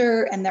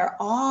wonder and their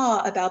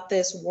awe about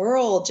this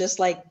world just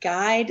like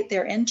guide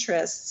their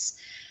interests.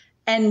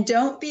 And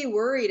don't be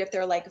worried if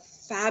they're like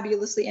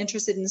fabulously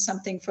interested in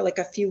something for like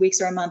a few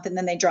weeks or a month and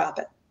then they drop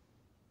it.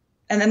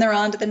 And then they're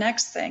on to the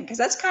next thing, because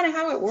that's kind of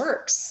how it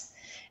works.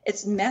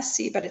 It's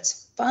messy, but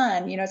it's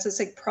fun. You know, it's this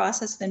like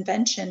process of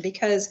invention,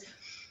 because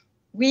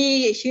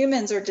we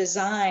humans are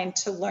designed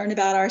to learn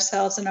about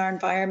ourselves and our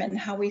environment and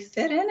how we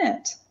fit in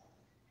it.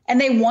 And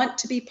they want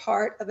to be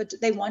part of it.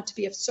 They want to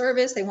be of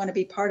service. They want to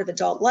be part of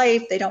adult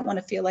life. They don't want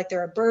to feel like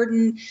they're a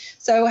burden.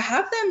 So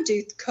have them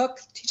teach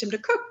them to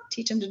cook,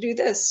 teach them to do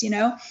this, you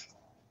know,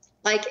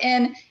 like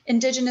in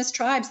indigenous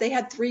tribes, they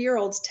had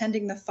 3-year-olds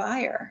tending the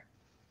fire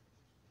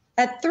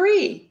at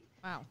 3.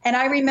 Wow. And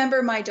I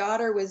remember my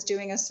daughter was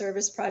doing a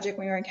service project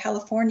when we were in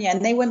California,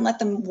 and they wouldn't let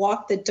them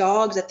walk the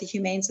dogs at the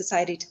Humane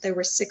Society till they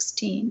were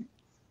 16.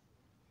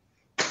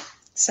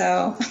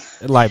 So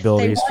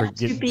Liabilities for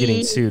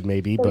getting sued,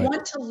 maybe. They but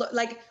want to look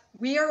like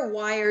We are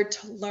wired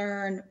to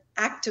learn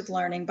active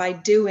learning by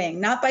doing,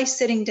 not by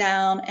sitting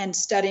down and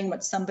studying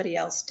what somebody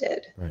else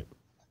did. Right.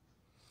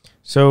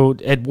 So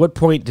at what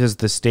point does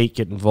the state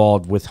get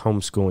involved with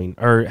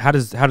homeschooling, or how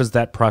does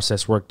that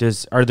process work?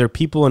 Are there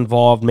people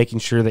involved making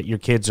sure that your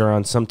kids are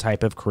on some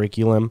type of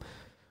curriculum,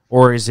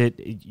 or is it,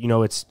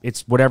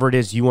 it's whatever it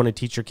is you want to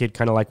teach your kid,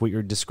 kind of like what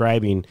you're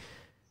describing?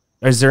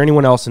 Is there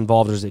anyone else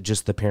involved, or is it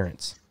just the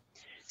parents?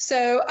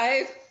 So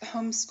I've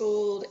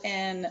homeschooled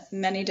in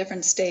many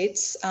different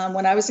states.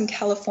 When I was in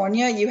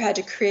California, you had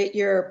to create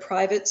your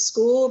private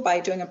school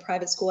by doing a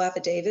private school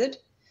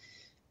affidavit.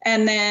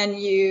 And then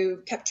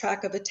you kept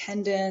track of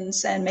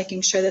attendance and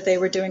making sure that they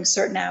were doing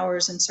certain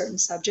hours in certain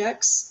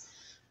subjects.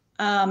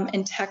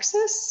 In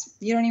Texas,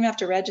 you don't even have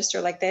to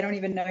register. Like, they don't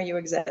even know you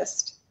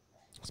exist.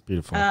 It's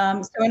beautiful.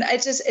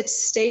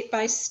 It's state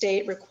by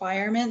state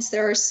requirements.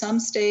 There are some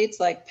states,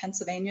 like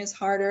Pennsylvania is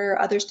harder.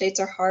 Other states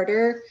are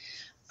harder.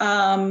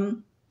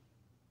 I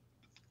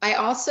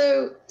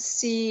also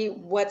see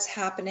what's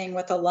happening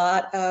with a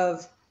lot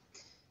of,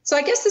 so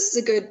I guess this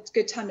is a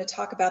good time to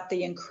talk about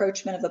the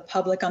encroachment of the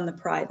public on the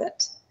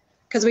private,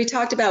 because we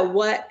talked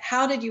about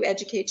how did you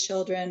educate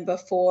children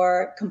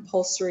before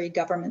compulsory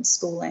government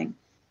schooling?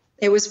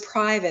 It was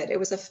private. It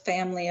was a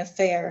family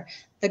affair.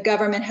 The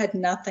government had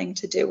nothing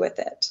to do with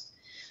it.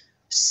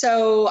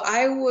 So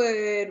I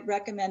would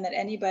recommend that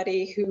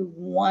anybody who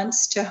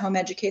wants to home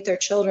educate their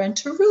children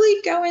to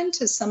really go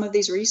into some of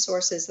these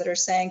resources that are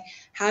saying,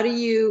 how do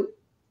you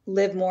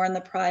live more in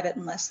the private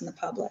and less in the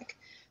public?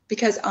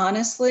 Because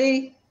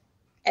honestly,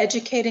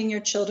 educating your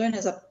children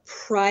is a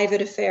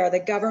private affair. The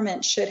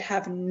government should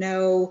have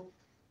no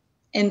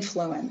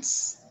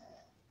influence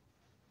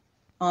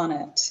on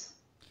it.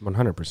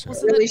 100%.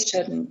 It really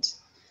shouldn't.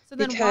 So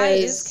then why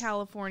is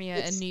California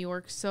and New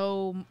York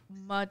so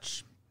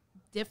much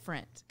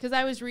different? Because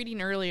I was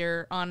reading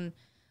earlier on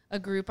a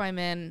group I'm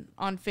in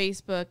on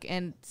Facebook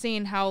and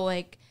saying how,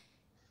 like,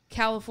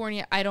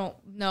 California, I don't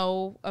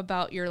know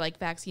about your, like,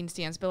 vaccine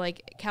stance, but,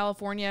 like,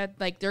 California,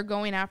 like, they're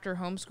going after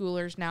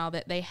homeschoolers now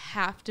that they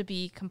have to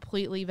be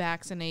completely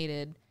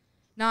vaccinated.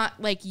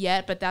 Not, like,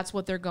 yet, but that's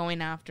what they're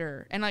going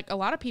after. And, like, a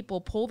lot of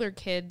people pull their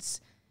kids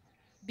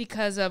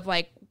because of,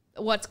 like,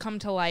 what's come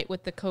to light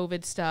with the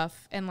COVID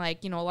stuff. And,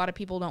 like, a lot of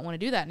people don't want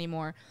to do that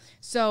anymore.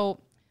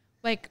 So,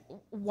 like,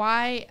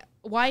 why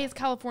is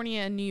California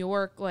and New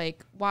York,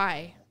 like,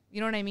 why? You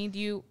know what I mean?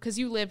 Because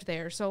you lived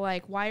there. So,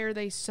 like, why are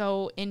they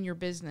so in your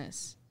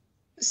business?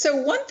 So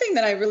one thing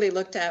that I really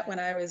looked at when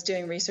I was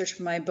doing research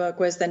for my book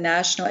was the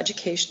National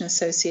Education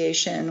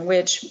Association,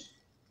 which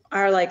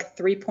are like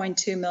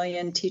 3.2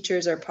 million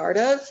teachers are part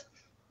of.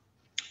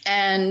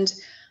 And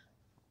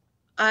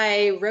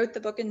I wrote the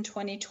book in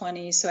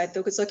 2020. So I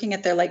was looking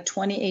at their, like,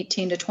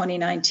 2018 to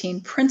 2019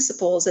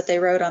 principles that they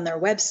wrote on their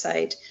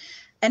website.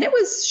 And it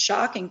was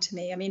shocking to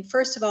me. I mean,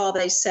 first of all,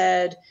 they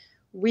said,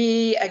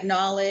 we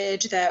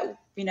acknowledge that,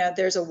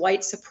 there's a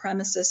white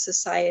supremacist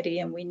society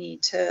and we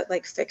need to,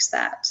 like, fix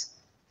that.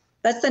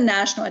 That's the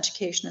National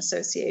Education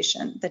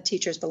Association that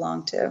teachers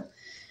belong to.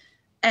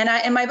 And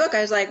in my book,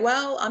 I was like,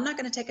 well, I'm not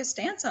going to take a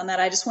stance on that.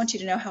 I just want you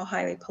to know how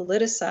highly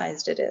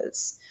politicized it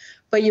is.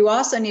 But you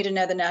also need to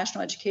know the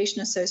National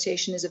Education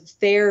Association is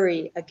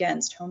very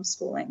against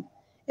homeschooling.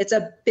 It's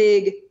a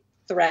big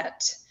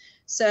threat.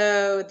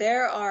 So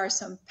there are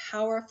some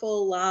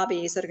powerful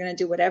lobbies that are going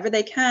to do whatever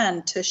they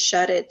can to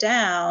shut it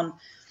down.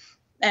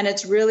 And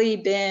it's really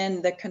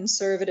been the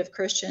conservative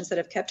Christians that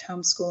have kept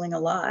homeschooling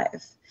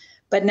alive.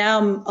 But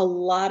now a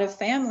lot of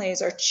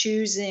families are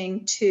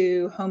choosing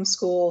to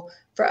homeschool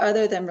for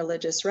other than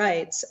religious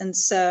rights. And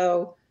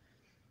so,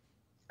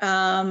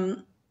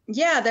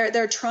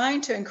 they're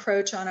trying to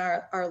encroach on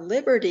our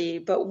liberty.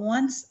 But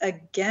once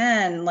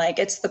again, like,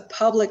 it's the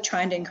public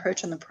trying to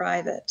encroach on the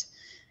private.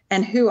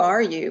 And who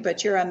are you?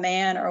 But you're a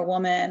man or a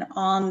woman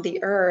on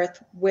the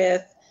earth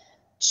with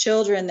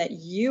children that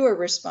you are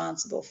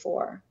responsible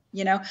for.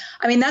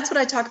 I mean, that's what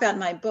I talk about in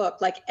my book.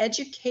 Like,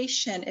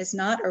 education is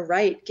not a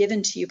right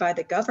given to you by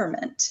the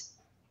government.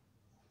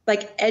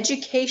 Like,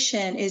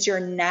 education is your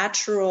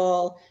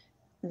natural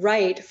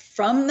right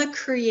from the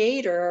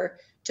Creator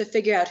to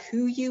figure out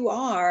who you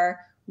are,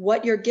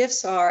 what your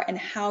gifts are, and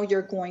how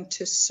you're going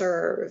to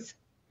serve.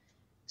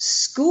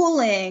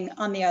 Schooling,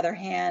 on the other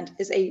hand,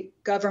 is a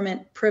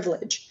government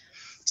privilege.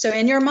 So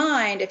in your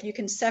mind, if you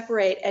can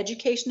separate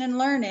education and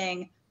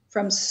learning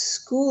from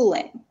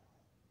schooling,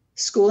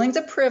 schooling's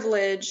a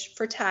privilege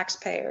for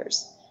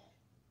taxpayers.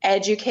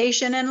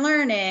 Education and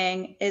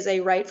learning is a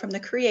right from the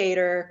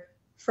Creator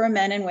for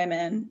men and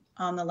women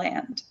on the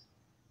land.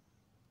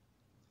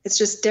 It's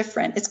just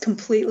different. It's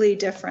completely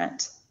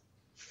different.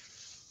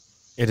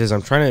 It is.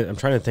 I'm trying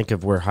to think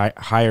of where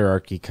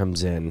hierarchy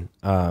comes in.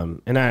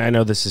 And I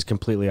know this is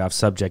completely off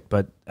subject,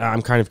 but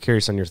I'm kind of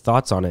curious on your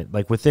thoughts on it.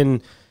 Like,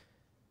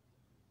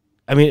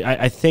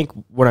 I think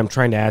what I'm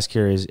trying to ask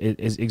here is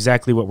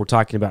exactly what we're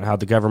talking about, how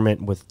the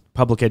government with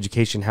public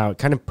education, how it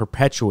kind of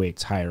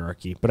perpetuates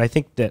hierarchy. But I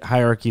think that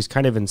hierarchy is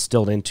kind of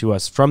instilled into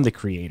us from the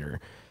Creator.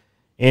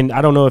 And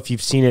I don't know if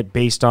you've seen it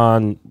based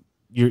on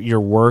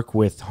your work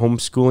with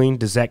homeschooling,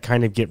 does that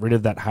kind of get rid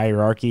of that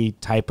hierarchy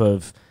type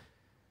of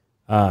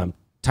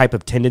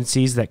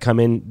tendencies that come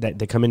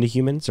into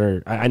humans?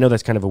 Or I know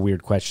that's kind of a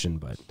weird question,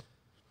 but.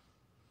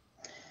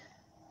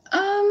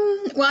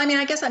 Well, I mean,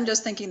 I guess I'm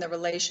just thinking the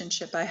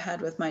relationship I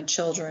had with my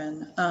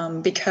children,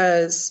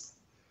 because,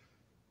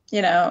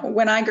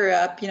 when I grew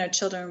up,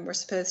 children were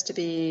supposed to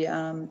be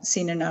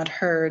seen and not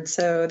heard.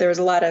 So there was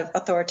a lot of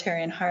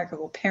authoritarian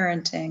hierarchical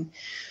parenting.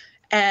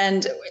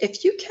 And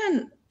if you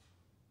can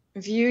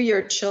view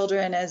your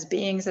children as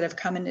beings that have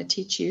come in to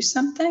teach you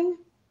something,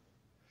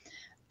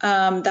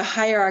 the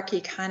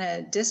hierarchy kind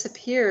of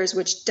disappears,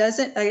 which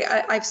doesn't,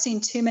 I've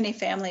seen too many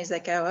families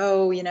that go,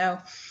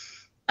 oh,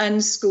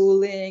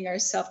 unschooling or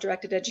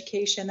self-directed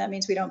education, that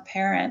means we don't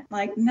parent.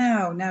 Like,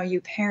 no,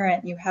 you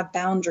parent, you have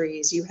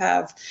boundaries, you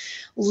have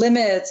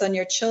limits on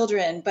your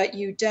children, but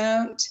you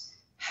don't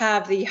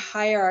have the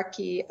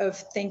hierarchy of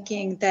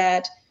thinking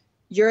that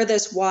you're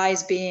this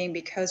wise being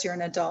because you're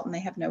an adult and they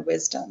have no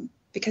wisdom,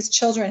 because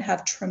children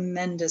have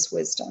tremendous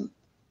wisdom.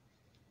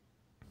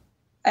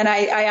 And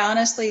I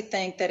honestly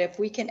think that if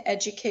we can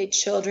educate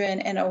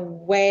children in a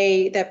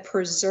way that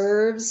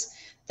preserves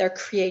their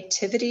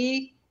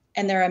creativity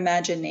and their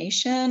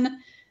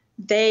imagination,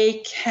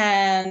 they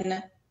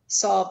can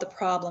solve the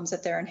problems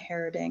that they're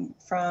inheriting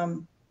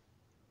from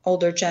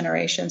older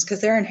generations,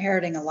 because they're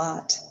inheriting a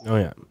lot. Oh,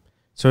 yeah.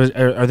 So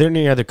are there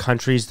any other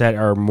countries that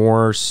are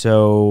more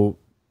so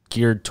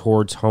geared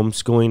towards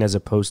homeschooling as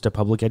opposed to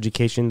public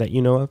education that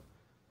you know of?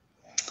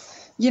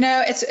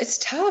 It's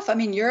tough. I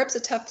mean, Europe's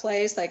a tough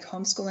place. Like,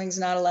 homeschooling's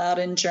not allowed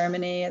in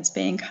Germany. It's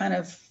being kind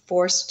of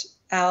forced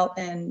out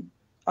in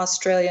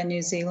Australia,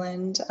 New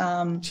Zealand.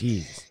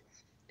 Jeez.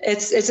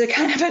 It's a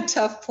kind of a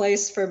tough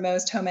place for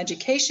most home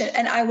education.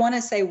 And I want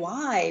to say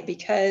why,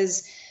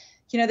 because,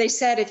 they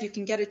said if you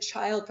can get a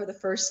child for the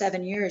first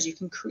 7 years, you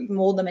can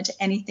mold them into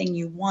anything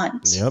you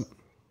want. Yep.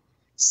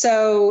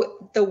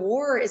 So the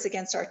war is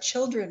against our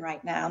children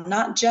right now,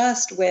 not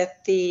just with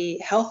the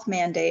health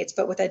mandates,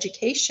 but with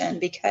education,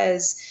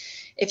 because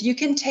if you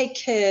can take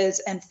kids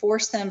and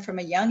force them from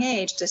a young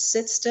age to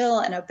sit still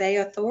and obey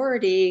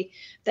authority,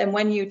 then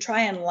when you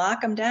try and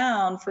lock them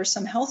down for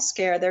some health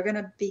scare, they're going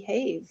to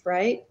behave,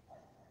 right?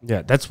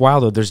 Yeah, that's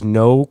wild, though. There's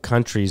no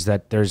countries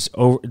that there's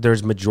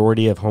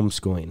majority of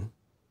homeschooling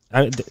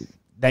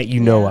that you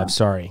know of.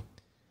 Sorry.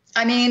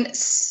 I mean,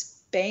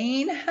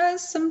 Spain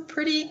has some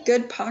pretty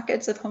good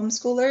pockets of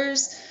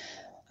homeschoolers.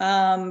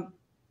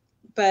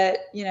 But,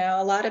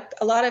 a lot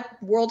of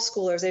world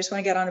schoolers, they just want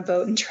to get on a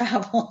boat and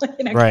travel,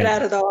 right. Get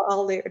out of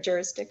all their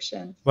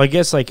jurisdiction. Well, I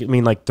guess like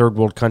third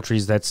world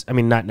countries,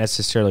 not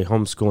necessarily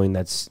homeschooling.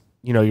 That's,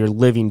 you're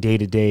living day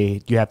to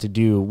day. You have to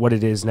do what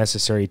it is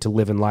necessary to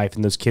live in life.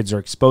 And those kids are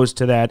exposed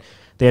to that.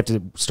 They have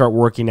to start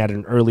working at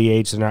an early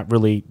age. They're not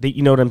really,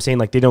 you know what I'm saying?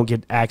 Like, they don't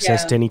get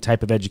access to any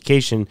type of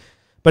education.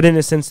 But in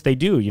a sense, they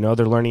do.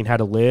 They're learning how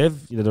to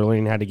live. They're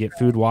learning how to get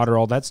food, water,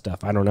 all that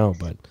stuff. I don't know,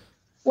 but.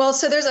 Well,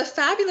 so there's a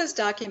fabulous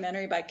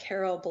documentary by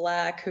Carol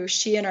Black, who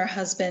she and her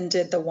husband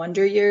did the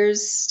Wonder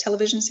Years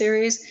television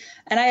series.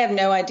 And I have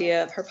no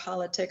idea of her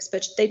politics,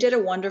 but they did a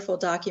wonderful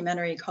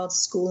documentary called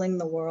Schooling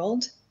the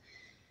World.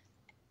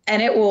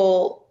 And it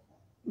will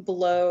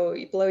blow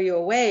you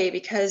away,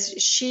 because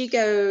she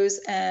goes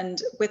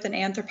and with an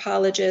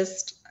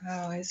anthropologist,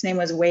 his name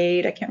was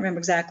Wade, I can't remember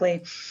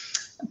exactly.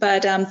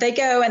 But they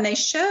go and they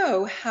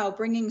show how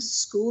bringing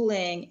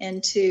schooling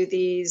into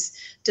these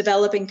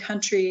developing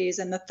countries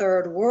and the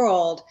third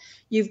world,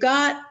 you've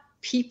got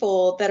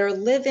people that are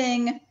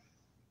living,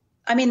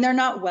 they're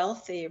not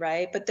wealthy,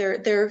 right? But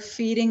they're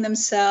feeding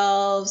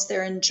themselves,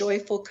 they're in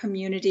joyful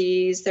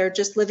communities, they're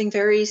just living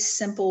very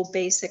simple,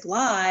 basic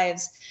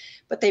lives.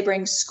 But they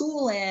bring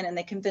school in and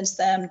they convince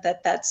them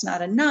that that's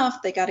not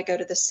enough. They got to go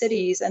to the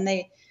cities, and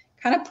they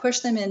kind of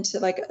push them into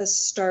like a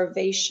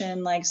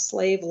starvation, like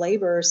slave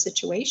labor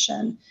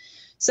situation.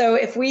 So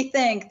if we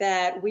think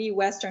that we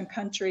Western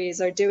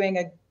countries are doing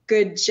a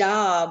good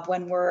job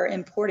when we're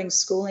importing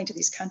schooling to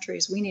these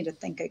countries, we need to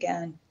think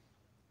again.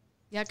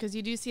 Yeah, because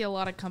you do see a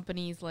lot of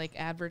companies like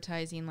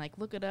advertising, like,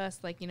 look at us,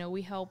 like,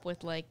 we help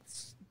with like,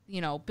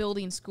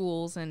 building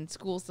schools and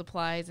school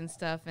supplies and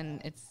stuff.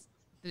 And it's,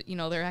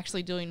 they're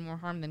actually doing more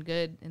harm than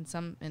good in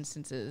some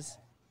instances.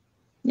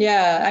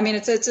 Yeah,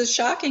 it's a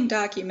shocking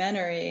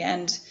documentary,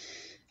 and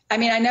I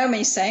know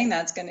me saying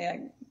that's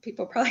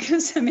people are probably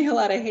gonna send me a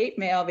lot of hate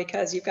mail,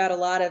 because you've got a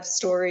lot of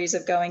stories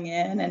of going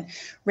in and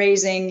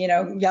raising,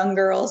 young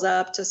girls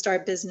up to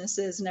start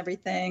businesses and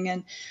everything,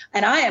 and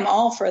I am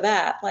all for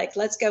that. Like,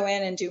 let's go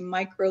in and do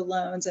micro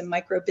loans and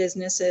micro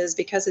businesses,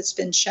 because it's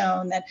been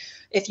shown that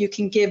if you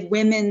can give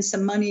women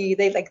some money,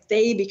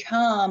 they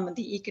become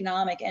the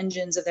economic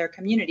engines of their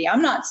community.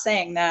 I'm not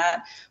saying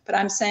that, but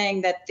I'm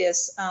saying that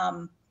this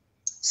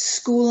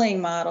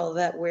schooling model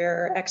that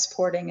we're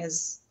exporting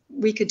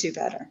we could do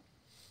better.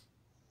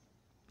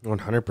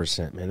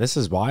 100%, man. This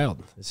is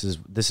wild. This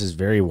is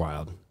very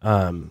wild.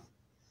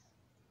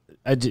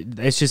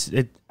 It's just,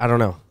 I don't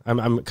know.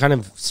 I'm kind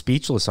of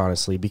speechless,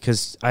 honestly,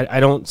 because I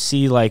don't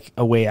see like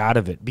a way out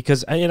of it,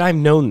 because I've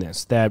known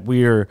this, that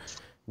we're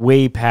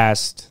way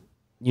past,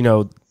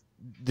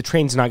 the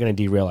train's not going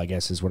to derail, I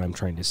guess, is what I'm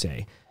trying to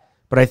say.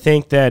 But I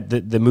think that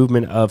the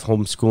movement of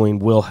homeschooling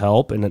will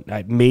help, and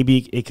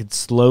maybe it could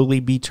slowly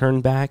be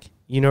turned back.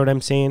 You know what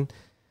I'm saying?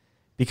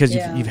 Because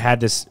you've had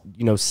this,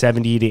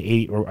 70 to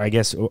 80, or I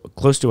guess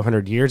close to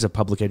 100 years of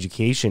public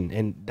education,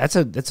 and it's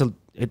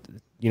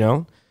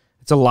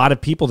a lot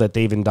of people that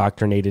they've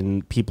indoctrinated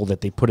and people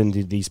that they put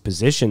into these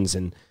positions.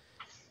 And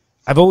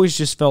I've always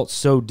just felt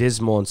so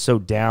dismal and so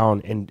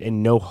down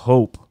and no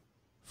hope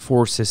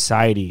for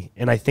society.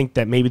 And I think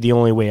that maybe the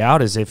only way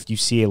out is if you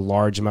see a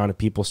large amount of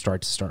people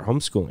start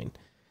homeschooling,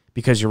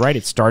 because you're right,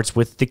 it starts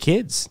with the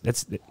kids.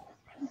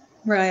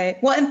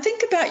 Right. Well, and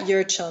think about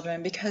your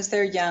children, because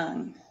they're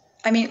young.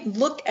 I mean,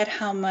 look at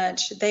how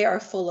much they are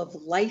full of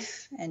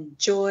life and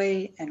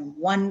joy and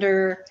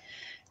wonder,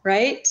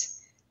 right?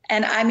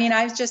 And I mean,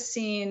 I've just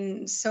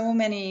seen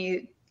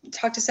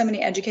talked to so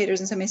many educators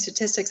and so many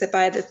statistics that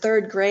by the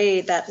third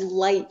grade, that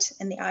light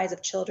in the eyes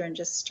of children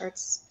just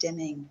starts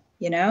dimming,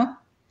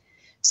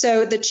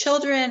 So the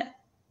children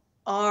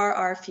are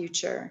our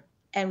future,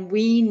 and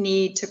we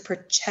need to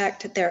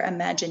protect their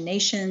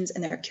imaginations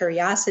and their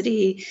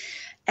curiosity.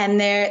 And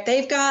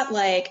they've got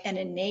like an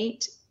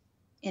innate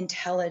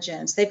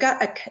intelligence. They've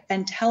got an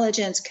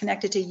intelligence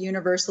connected to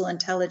universal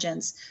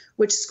intelligence,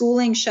 which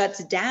schooling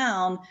shuts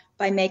down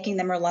by making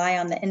them rely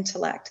on the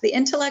intellect. The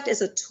intellect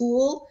is a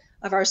tool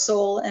of our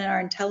soul and our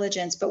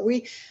intelligence. But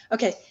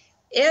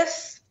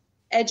if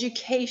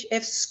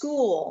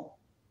school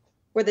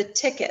were the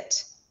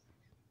ticket,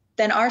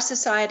 then our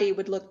society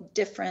would look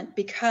different,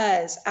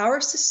 because our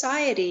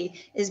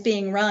society is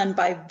being run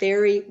by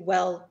very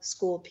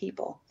well-schooled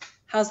people.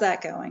 How's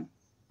that going?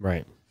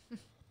 Right.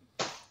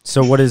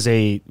 So what does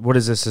a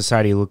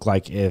society look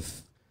like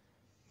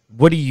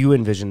what do you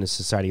envision a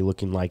society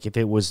looking like if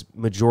it was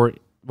majority?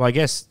 Well, I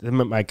guess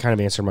I kind of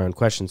answered my own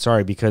question.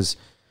 Sorry, because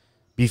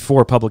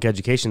before public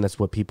education, that's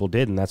what people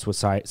did, and that's what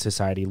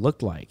society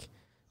looked like.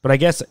 But I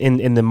guess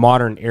in the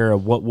modern era,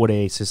 what would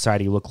a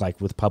society look like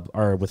with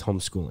with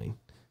homeschooling?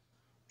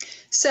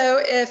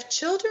 So if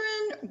children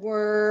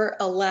were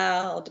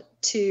allowed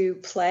to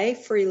play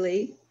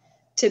freely,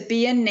 to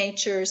be in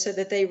nature so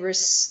that they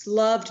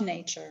loved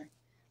nature,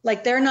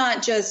 like they're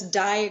not just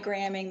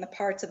diagramming the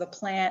parts of a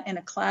plant in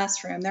a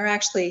classroom, they're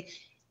actually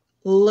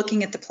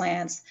looking at the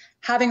plants,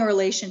 having a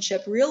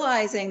relationship,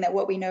 realizing that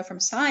what we know from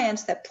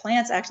science, that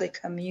plants actually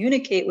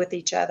communicate with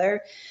each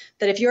other,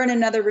 that if you're in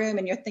another room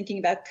and you're thinking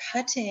about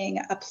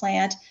cutting a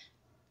plant,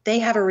 they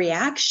have a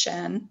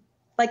reaction.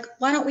 Like,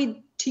 why don't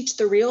we teach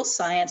the real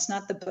science,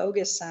 not the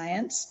bogus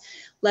science?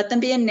 Let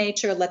them be in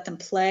nature, let them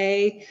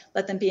play,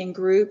 let them be in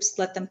groups,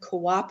 let them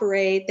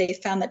cooperate. They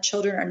found that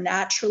children are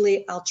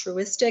naturally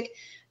altruistic.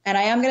 And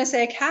I am going to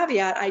say a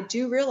caveat. I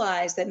do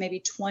realize that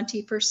maybe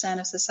 20%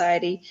 of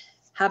society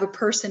have a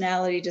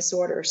personality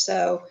disorder.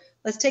 So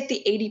let's take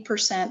the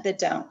 80% that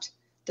don't.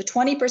 The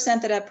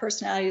 20% that have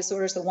personality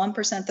disorders, the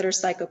 1% that are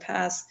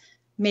psychopaths,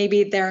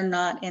 maybe they're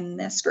not in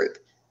this group.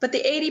 But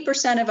the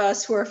 80% of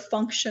us who are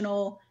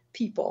functional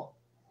people,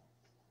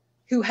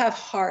 who have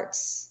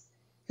hearts,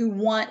 who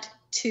want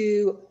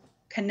to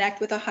connect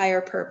with a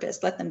higher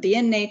purpose, let them be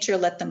in nature,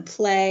 let them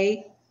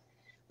play,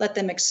 let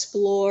them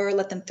explore,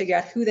 let them figure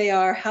out who they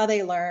are, how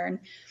they learn.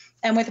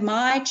 And with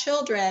my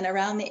children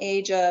around the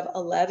age of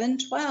 11,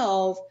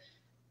 12,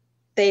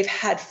 they've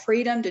had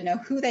freedom to know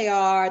who they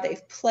are,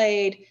 they've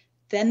played,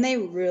 then they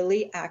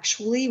really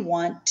actually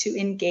want to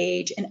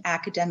engage in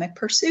academic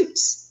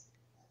pursuits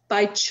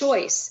by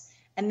choice.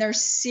 And they're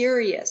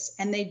serious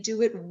and they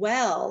do it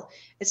well.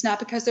 It's not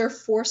because they're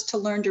forced to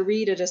learn to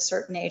read at a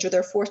certain age, or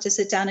they're forced to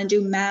sit down and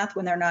do math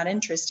when they're not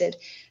interested.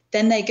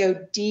 Then they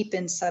go deep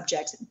in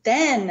subjects.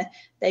 Then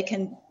they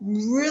can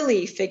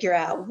really figure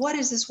out, what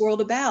is this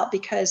world about?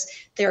 Because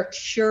they're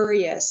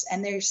curious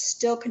and they're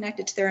still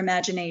connected to their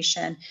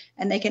imagination,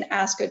 and they can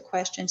ask good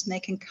questions and they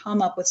can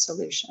come up with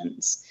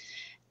solutions.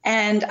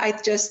 And I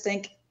just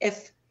think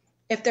if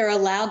they're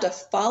allowed to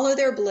follow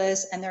their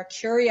bliss and their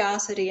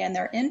curiosity and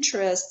their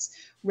interests,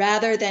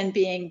 rather than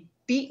being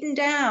beaten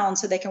down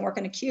so they can work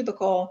in a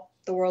cubicle,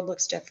 the world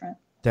looks different.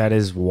 That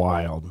is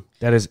wild.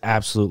 That is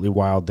absolutely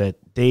wild that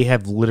they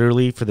have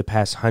literally for the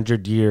past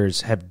 100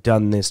 years have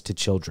done this to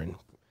children.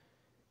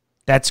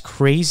 That's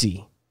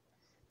crazy.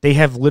 They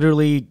have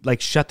literally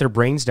like shut their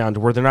brains down to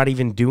where they're not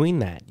even doing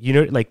that. You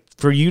know, like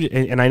for you to,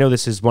 and I know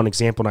this is one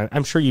example, and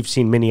I'm sure you've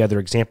seen many other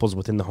examples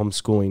within the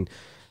homeschooling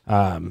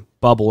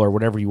bubble or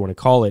whatever you want to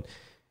call it,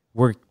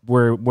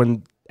 where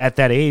when at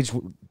that age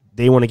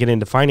they want to get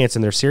into finance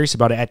and they're serious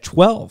about it at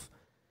 12.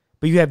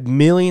 But you have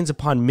millions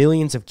upon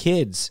millions of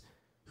kids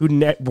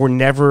who were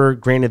never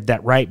granted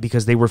that right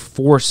because they were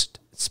forced,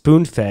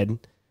 spoon-fed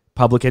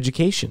public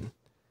education.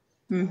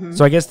 Mm-hmm.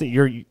 So I guess that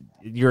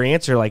your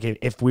answer, like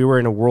if we were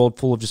in a world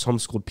full of just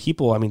homeschooled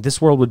people, I mean,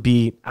 this world would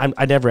be,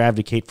 I never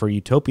advocate for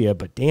utopia,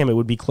 but damn, it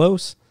would be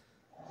close.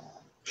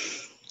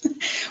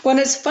 Well,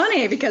 it's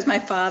funny because my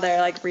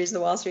father reads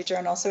the Wall Street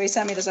Journal. So he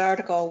sent me this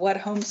article, what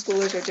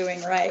homeschoolers are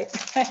doing right?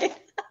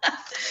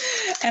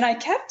 And I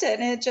kept it,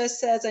 and it just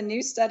says a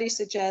new study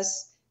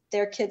suggests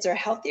their kids are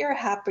healthier,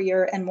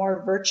 happier, and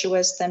more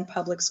virtuous than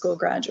public school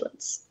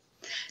graduates.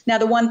 Now,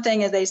 the one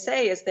thing as they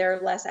say is they're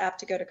less apt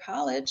to go to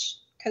college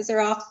because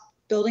they're off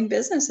building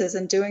businesses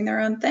and doing their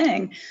own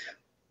thing.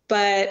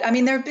 But I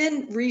mean, there have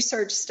been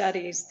research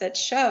studies that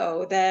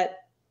show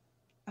that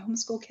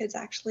homeschool kids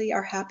actually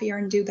are happier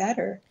and do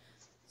better.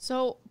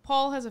 So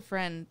Paul has a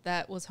friend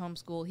that was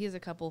homeschooled. He has a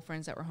couple of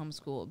friends that were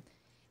homeschooled.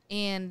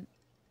 And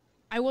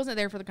I wasn't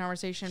there for the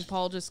conversation.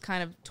 Paul just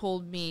kind of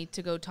told me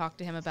to go talk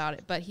to him about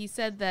it. But he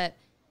said that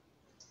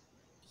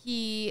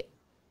did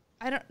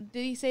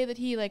he say that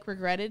he like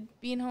regretted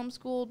being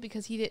homeschooled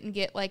because he didn't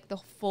get like the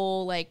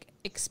full like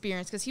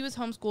experience? Because he was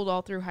homeschooled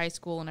all through high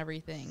school and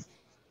everything.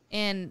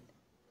 And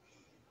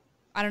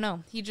I don't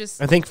know.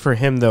 I think for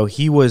him though,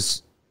 he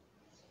was,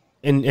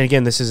 and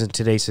again, this isn't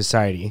today's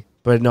society,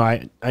 but no,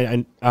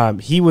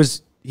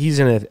 he's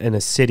in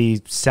a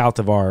city south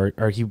of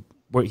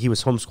he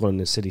was homeschooled in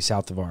a city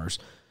south of ours,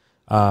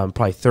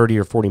 probably 30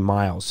 or 40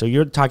 miles. So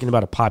you're talking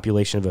about a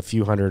population of a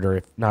few hundred or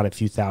if not a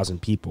few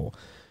thousand people.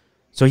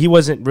 So he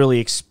wasn't really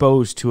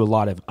exposed to a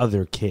lot of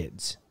other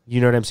kids. You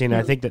know what I'm saying? Mm-hmm.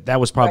 I think that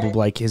was probably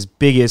like his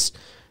biggest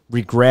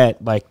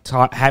regret, like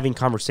having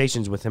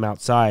conversations with him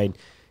outside.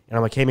 And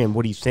I'm like, hey man,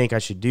 what do you think I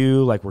should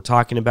do? Like, we're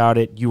talking about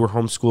it. You were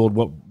homeschooled.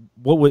 What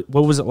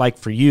was it like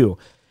for you?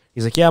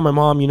 He's like, yeah, my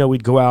mom,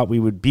 we'd go out, we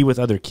would be with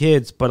other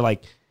kids, but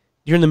like,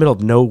 you're in the middle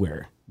of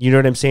nowhere. You know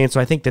what I'm saying? So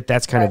I think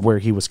that's kind of where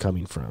he was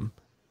coming from.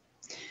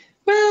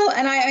 Well,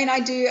 and I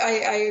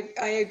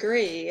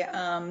agree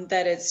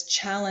that it's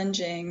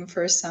challenging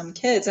for some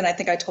kids. And I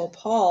think I told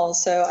Paul,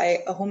 so I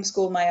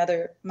homeschooled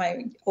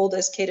my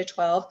oldest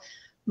K-12.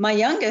 My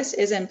youngest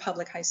is in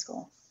public high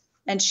school,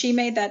 and she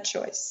made that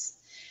choice.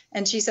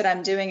 And she said,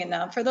 I'm doing it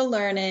not for the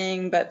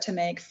learning, but to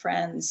make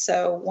friends.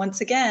 So once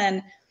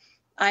again,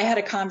 I had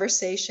a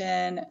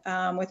conversation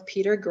with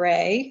Peter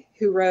Gray,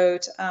 who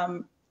wrote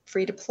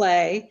Free to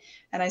Play.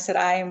 And I said,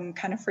 I'm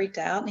kind of freaked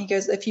out. And he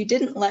goes, if you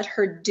didn't let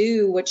her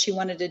do what she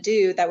wanted to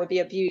do, that would be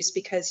abuse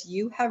because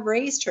you have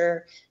raised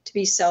her to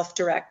be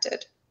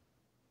self-directed.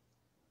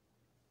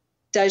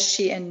 Does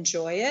she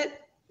enjoy it?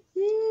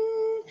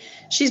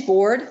 She's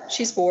bored.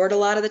 She's bored a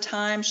lot of the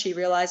time. She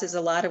realizes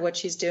a lot of what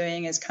she's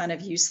doing is kind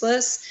of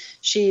useless.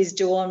 She's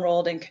dual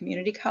enrolled in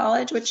community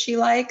college, which she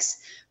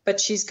likes, but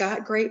she's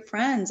got great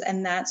friends,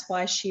 and that's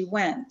why she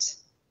went.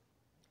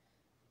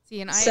 See,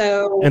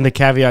 and the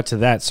caveat to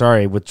that,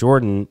 with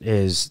Jordan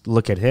is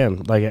look at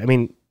him. Like, I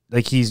mean,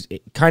 like he's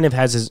kind of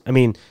has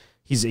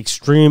he's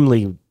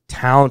extremely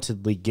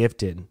talentedly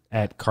gifted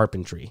at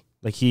carpentry.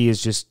 Like he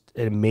is just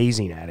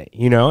amazing at it,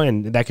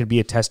 and that could be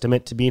a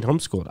testament to being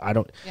homeschooled.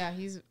 Yeah,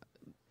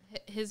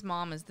 his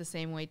mom is the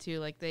same way too.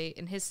 Like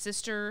and his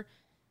sister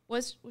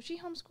was she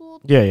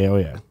homeschooled? Yeah, oh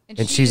yeah.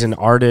 And she's an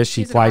artist.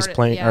 She flies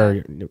planes.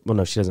 Yeah. Well,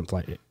 no, she doesn't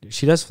fly.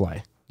 She does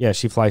fly. Yeah,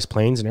 she flies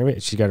planes and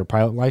everything. She got her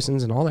pilot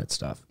license and all that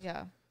stuff.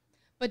 Yeah,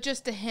 but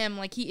just to him,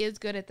 like he is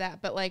good at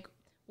that. But like,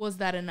 was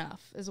that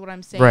enough? Is what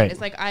I'm saying. Right. It's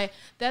like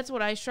that's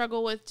what I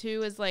struggle with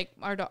too. Is like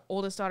our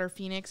oldest daughter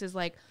Phoenix is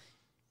like,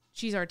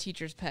 she's our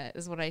teacher's pet.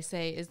 Is what I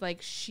say. Is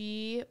like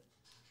she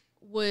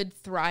would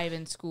thrive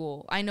in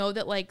school. I know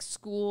that like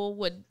school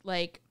would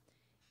like,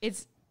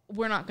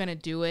 we're not gonna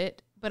do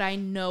it, but I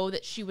know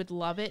that she would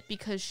love it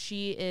because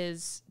she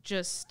is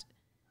just.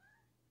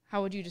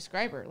 How would you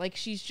describe her? Like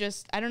she's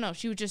just, I don't know.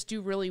 She would just do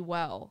really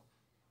well,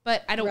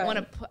 but I don't want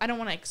to. I don't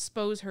want to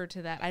expose her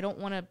to that. I don't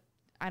want to.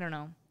 I don't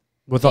know.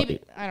 I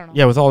don't know.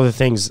 Yeah, with all the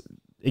things,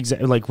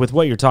 like with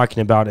what you're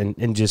talking about,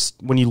 and just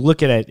when you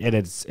look at it at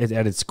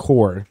its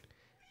core,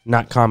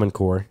 not Common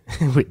Core.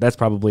 That's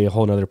probably a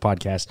whole nother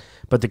podcast.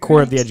 But the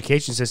core of the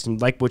education system,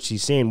 like what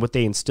she's saying, what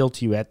they instill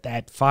to you at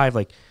that 5,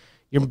 like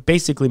you're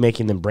basically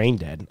making them brain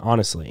dead,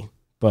 honestly.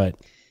 But.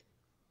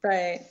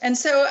 Right. And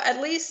so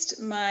at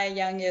least my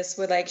youngest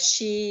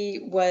she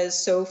was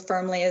so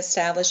firmly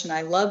established and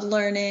I love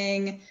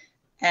learning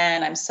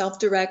and I'm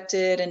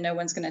self-directed and no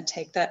one's going to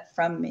take that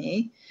from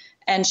me.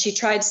 And she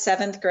tried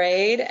 7th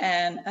grade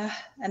and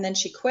then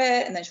she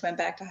quit and then she went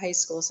back to high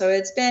school. So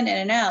it's been in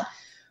and out.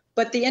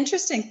 But the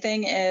interesting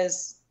thing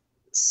is,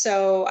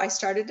 so I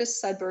started a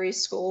Sudbury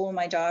school when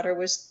my daughter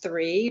was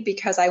 3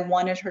 because I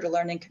wanted her to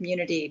learn in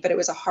community, but it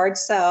was a hard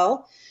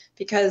sell.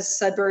 Because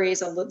Sudbury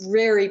is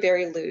very,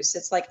 very loose.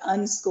 It's like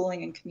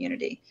unschooling in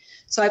community.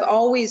 So I've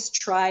always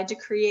tried to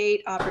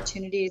create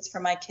opportunities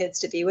for my kids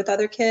to be with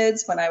other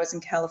kids. When I was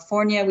in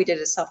California, we did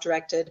a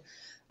self-directed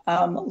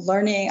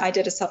learning. I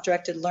did a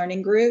self-directed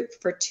learning group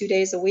for 2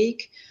 days a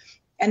week.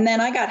 And then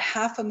I got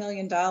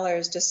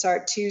 $500,000 to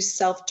start 2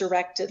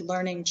 self-directed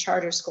learning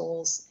charter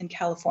schools in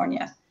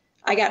California.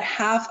 I got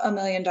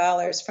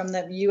 $500,000 from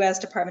the U.S.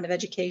 Department of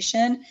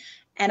Education,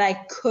 and I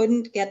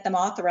couldn't get them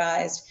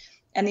authorized.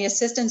 And the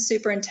assistant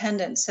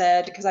superintendent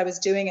said, because I was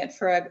doing it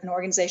for an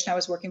organization I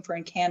was working for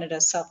in Canada,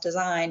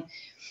 Self-Design,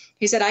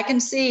 he said, I can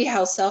see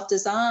how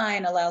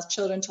self-design allows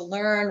children to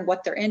learn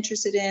what they're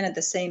interested in at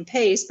the same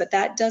pace, but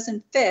that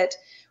doesn't fit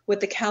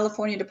with the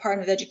California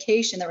Department of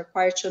Education that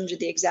requires children to do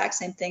the exact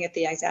same thing at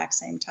the exact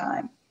same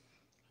time.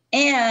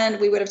 And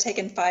we would have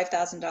taken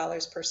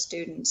 $5,000 per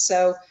student.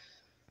 So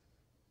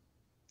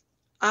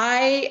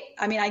I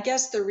mean, I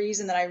guess the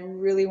reason that I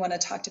really want to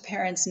talk to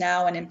parents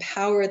now and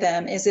empower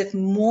them is if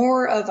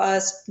more of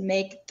us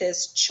make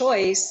this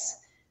choice,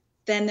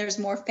 then there's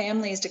more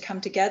families to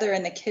come together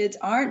and the kids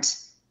aren't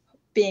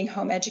being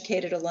home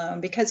educated alone,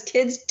 because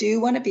kids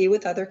do want to be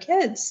with other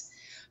kids,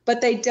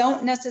 but they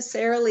don't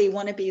necessarily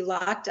want to be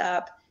locked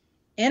up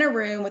in a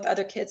room with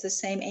other kids the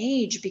same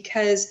age,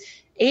 because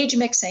age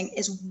mixing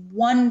is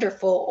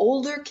wonderful.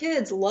 Older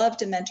kids love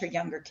to mentor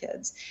younger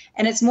kids,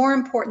 and it's more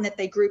important that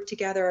they group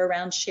together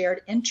around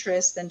shared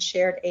interests than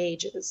shared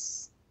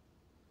ages.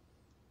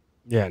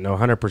 Yeah, no,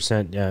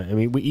 100%. Yeah. I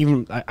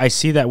mean, I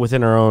see that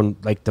within our own,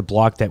 like the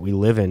block that we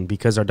live in,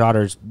 because our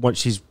daughter's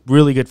she's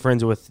really good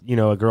friends with,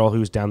 a girl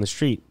who's down the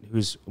street,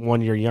 who's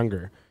 1 year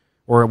younger,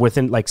 or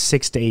within like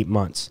 6 to 8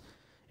 months.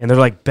 And they're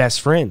like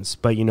best friends.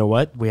 But you know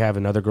what? We have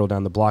another girl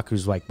down the block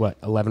who's like,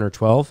 11 or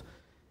 12.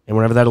 And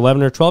whenever that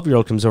 11 or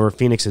 12-year-old comes over,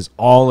 Phoenix is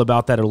all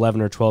about that 11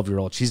 or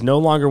 12-year-old. She's no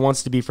longer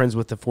wants to be friends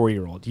with the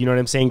 4-year-old. You know what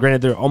I'm saying?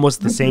 Granted, they're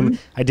almost the same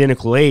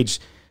identical age.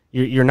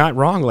 You're not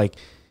wrong. Like,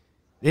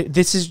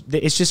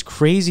 it's just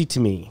crazy to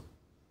me.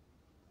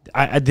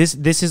 This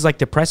is like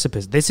the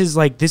precipice. This is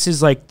like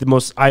the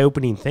most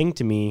eye-opening thing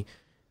to me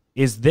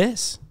is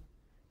this.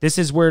 This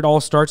is where it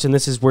all starts, and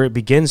this is where it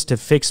begins to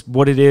fix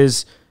what it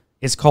is.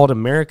 It's called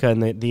America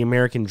and the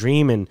American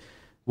dream, and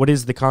what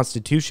is the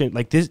Constitution.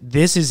 Like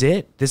this is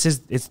it.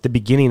 It's the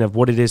beginning of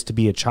what it is to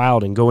be a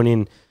child, and going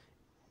in,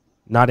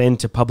 not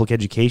into public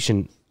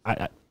education.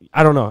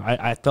 I don't know.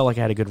 I felt like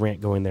I had a good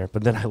rant going there,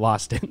 but then I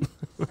lost it.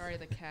 Sorry,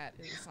 the cat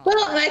is on.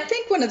 Well, and I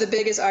think one of the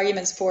biggest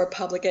arguments for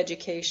public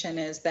education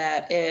is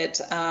that it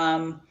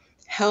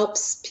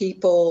helps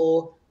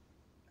people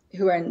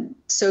who are in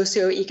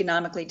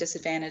socioeconomically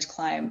disadvantaged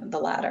climb the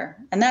ladder,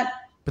 and that.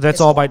 But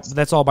that's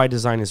all by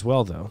design as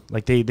well, though.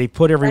 Like they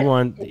put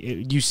everyone.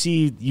 Right. You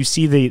see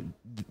the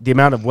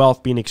amount of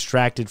wealth being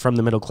extracted from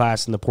the middle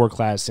class and the poor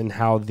class, and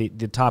how the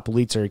top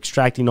elites are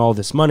extracting all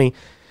this money.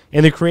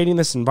 And they're creating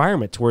this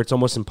environment to where it's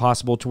almost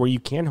impossible to where you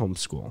can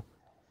homeschool.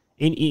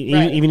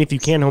 Even if you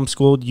can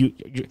homeschool,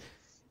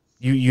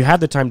 you have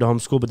the time to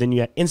homeschool, but then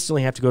you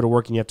instantly have to go to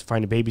work and you have to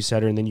find a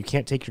babysitter, and then you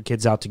can't take your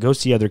kids out to go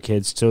see other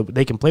kids so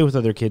they can play with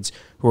other kids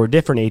who are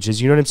different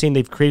ages. You know what I'm saying?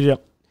 They've created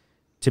it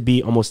to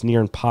be almost near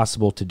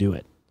impossible to do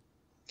it,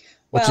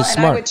 which is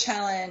smart. I would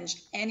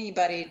challenge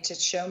anybody to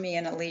show me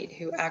an elite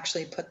who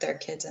actually put their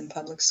kids in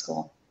public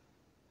school.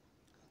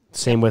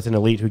 Same with an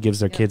elite who gives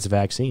their kids a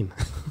vaccine.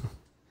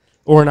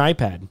 Or an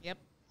iPad. Yep.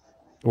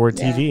 Or a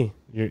TV.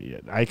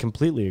 I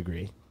completely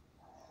agree.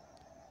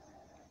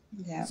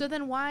 Yeah. So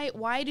then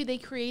why do they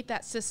create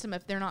that system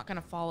if they're not going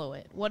to follow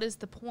it? What is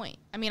the point?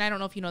 I mean, I don't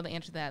know if you know the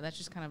answer to that. That's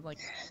just kind of like...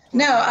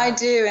 No, I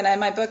do. And in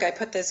my book, I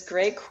put this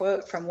great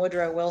quote from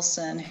Woodrow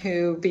Wilson,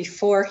 who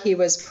before he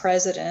was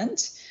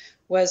president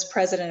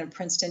of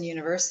Princeton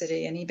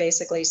University. And he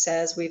basically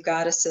says, we've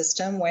got a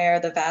system where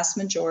the vast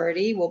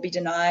majority will be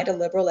denied a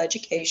liberal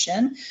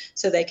education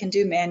so they can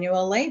do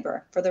manual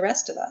labor for the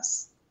rest of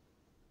us.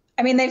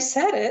 I mean, they've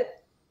said it.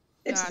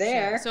 It's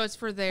there. So it's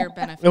for their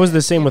benefit. It was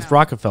the same with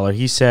Rockefeller.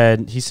 He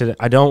said,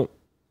 I don't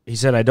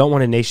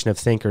want a nation of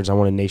thinkers. I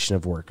want a nation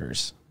of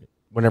workers.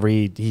 Whenever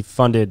he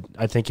funded,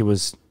 I think it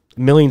was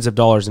millions of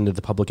dollars into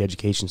the public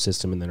education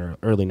system in the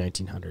early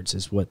 1900s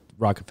is what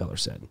Rockefeller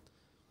said.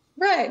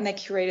 Right, and they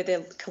curated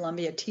the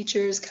Columbia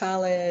Teachers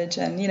College,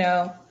 and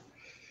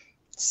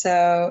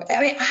so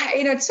I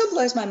mean, it still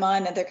blows my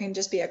mind that there can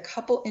just be a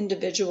couple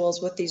individuals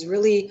with these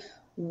really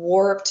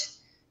warped,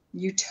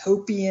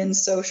 utopian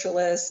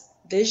socialist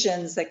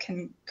visions that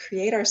can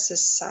create our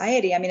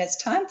society. I mean,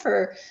 it's time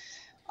for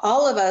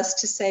all of us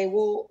to say,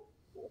 well,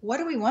 what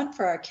do we want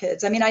for our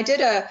kids? I mean, I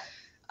did a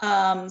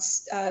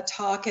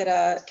talk at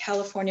a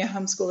California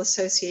Homeschool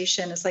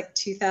Association. It's like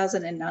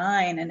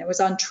 2009, and it was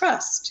on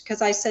trust,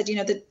 because I said,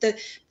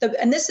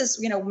 and this is,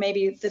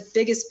 maybe the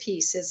biggest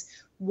piece is,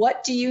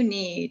 what do you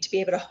need to be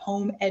able to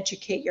home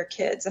educate your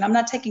kids? And I'm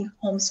not taking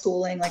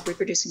homeschooling like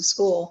reproducing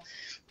school,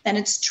 and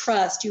it's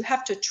trust. You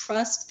have to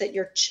trust that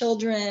your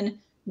children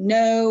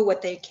know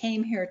what they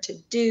came here to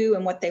do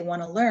and what they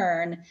want to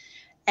learn.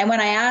 And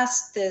when I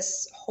asked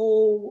this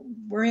whole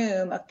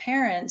room of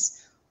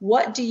parents,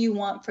 what do you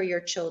want for your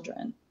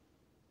children?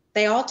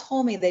 They all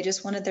told me they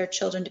just wanted their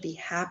children to be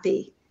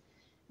happy.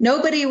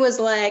 Nobody was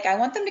like, I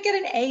want them to get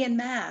an A in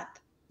math.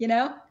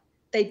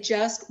 They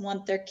just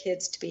want their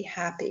kids to be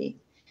happy.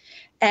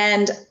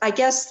 And I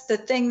guess the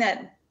thing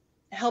that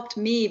helped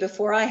me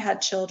before I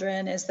had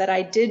children is that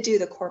I did do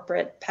the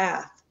corporate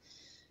path.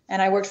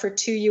 And I worked for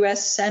 2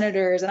 U.S.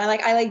 senators, and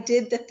I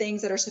did the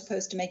things that are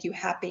supposed to make you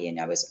happy. And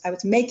I was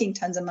making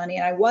tons of money,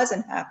 and I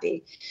wasn't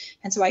happy.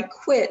 And so I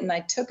quit, and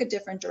I took a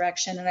different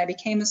direction, and I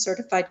became a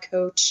certified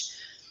coach.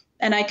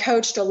 And I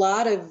coached a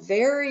lot of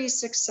very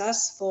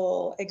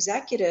successful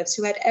executives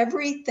who had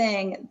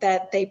everything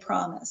that they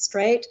promised,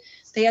 right?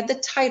 They had the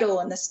title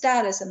and the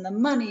status and the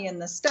money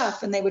and the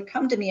stuff. And they would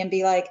come to me and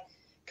be like,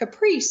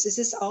 Caprice, is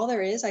this all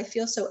there is? I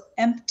feel so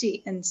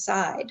empty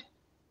inside.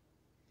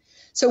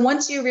 So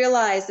once you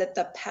realize that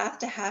the path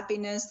to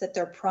happiness that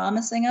they're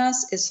promising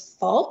us is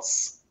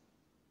false,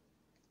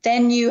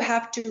 then you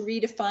have to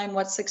redefine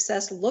what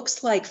success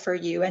looks like for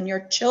you and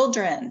your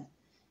children.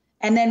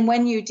 And then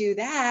when you do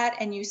that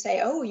and you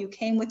say, oh, you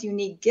came with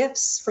unique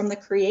gifts from the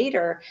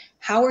creator,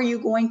 how are you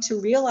going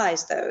to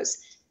realize those?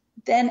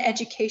 Then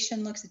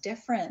education looks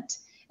different.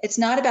 It's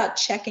not about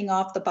checking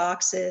off the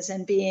boxes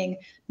and being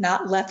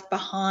not left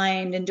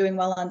behind and doing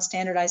well on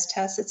standardized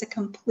tests. It's a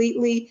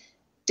completely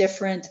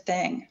different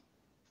thing.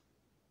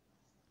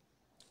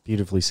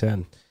 Beautifully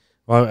said.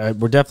 Well,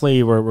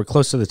 we're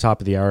close to the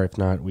top of the hour. If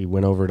not, we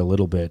went over it a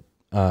little bit.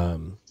 I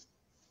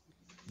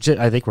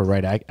think we're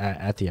right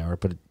at the hour,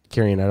 but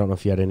Carrie, I don't know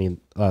if you had any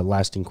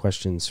lasting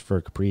questions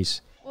for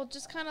Caprice. Well,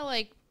 just kind of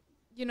like,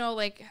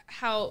 like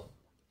how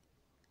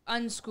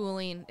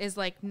unschooling is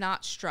like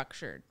not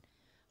structured,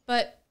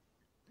 but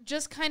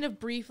just kind of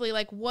briefly,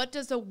 like what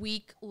does a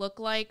week look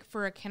like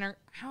for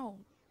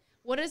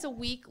what does a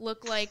week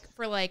look like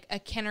for like a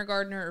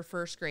kindergartner or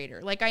first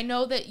grader? Like, I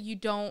know that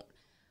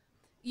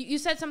you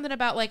said something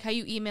about like how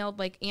you emailed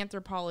like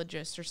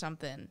anthropologists or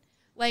something,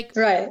 like,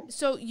 right.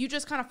 So you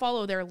just kind of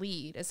follow their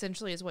lead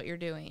essentially is what you're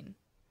doing.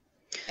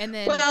 And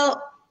then,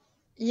 well,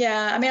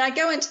 yeah, I mean, I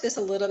go into this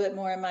a little bit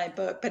more in my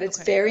book, but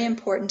it's very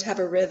important to have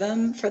a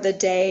rhythm for the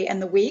day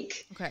and the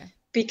week. Okay.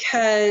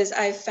 Because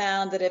I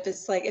found that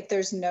if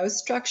there's no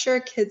structure,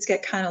 kids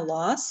get kind of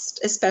lost,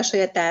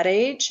 especially at that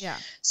age. Yeah.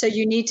 So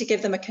you need to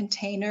give them a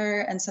container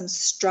and some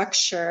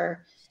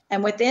structure.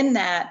 And within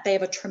that, they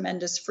have a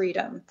tremendous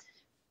freedom.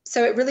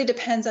 So it really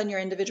depends on your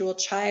individual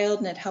child,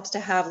 and it helps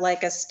to have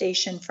like a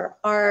station for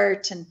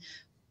art and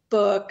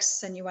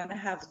books, and you want to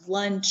have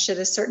lunch at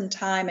a certain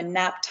time and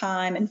nap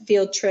time and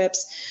field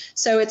trips.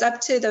 So it's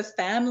up to the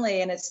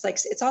family, and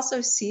it's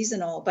also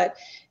seasonal. But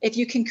if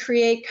you can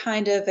create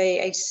kind of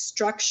a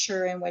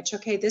structure in which,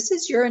 okay, this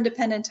is your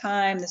independent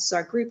time, this is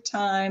our group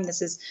time,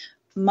 this is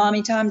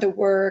mommy time to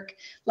work,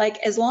 like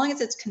as long as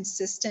it's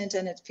consistent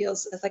and it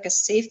feels like a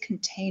safe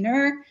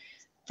container,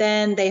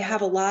 then they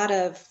have a lot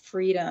of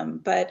freedom.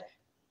 But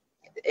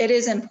it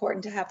is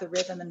important to have the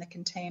rhythm in the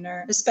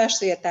container,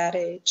 especially at that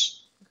age.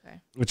 Okay.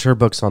 Which her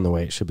book's on the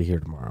way. It should be here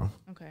tomorrow.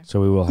 Okay.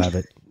 So we will have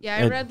it. Yeah,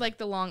 I read like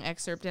the long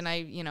excerpt, and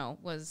I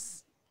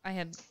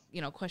had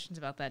questions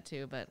about that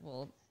too, but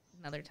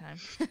another time.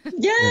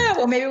 Yeah,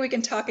 well, maybe we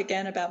can talk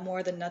again about more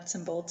of the nuts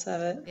and bolts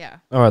of it. Yeah.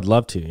 Oh, I'd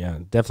love to. Yeah,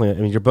 definitely.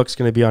 I mean, your book's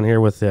going to be on here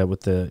with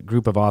the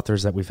group of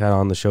authors that we've had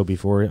on the show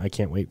before. I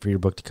can't wait for your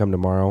book to come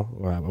tomorrow.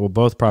 We'll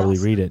both probably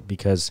read it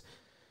because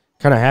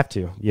kind of have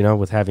to,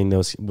 with having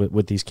those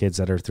with these kids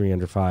that are 3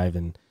 under 5,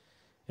 and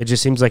it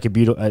just seems like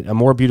a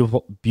more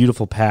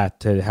beautiful path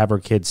to have our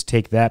kids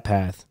take that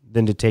path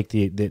than to take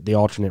the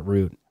alternate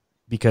route,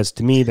 because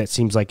to me that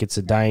seems like it's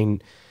a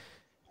dying.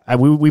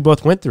 We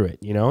both went through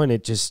it, and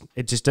it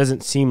just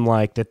doesn't seem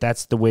like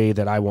that's the way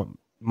that I want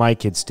my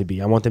kids to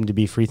be. I want them to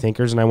be free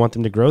thinkers, and I want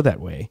them to grow that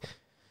way,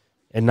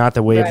 and not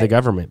the way of the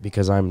government,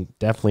 because I'm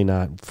definitely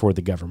not for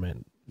the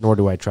government, nor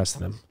do I trust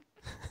them.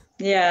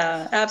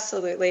 Yeah,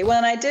 absolutely. Well,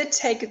 and I did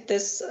take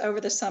this over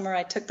the summer.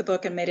 I took the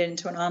book and made it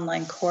into an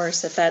online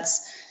course, if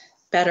that's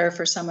better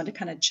for someone to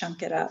kind of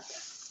chunk it up.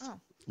 Oh.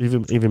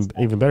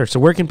 Even better. So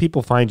where can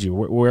people find you?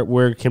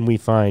 Where can we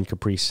find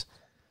Caprice?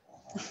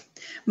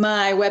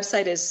 My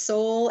website is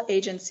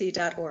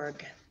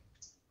soulagency.org.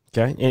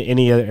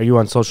 Okay. Are you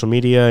on social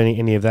media?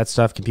 Any of that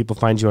stuff? Can people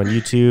find you on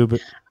YouTube?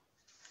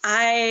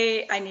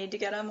 I need to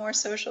get on more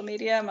social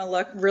media. I'm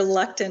a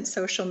reluctant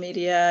social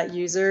media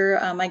user.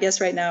 I guess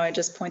right now I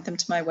just point them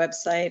to my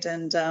website,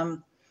 and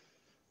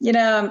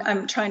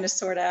I'm trying to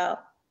sort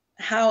out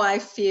how I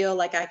feel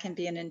like I can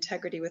be in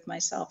integrity with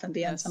myself and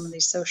be on some of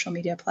these social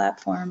media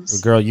platforms.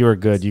 Well, girl, you are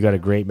good. You got a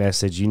great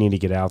message. You need to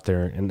get out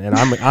there, and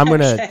I'm going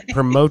to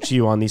promote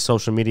you on these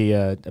social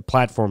media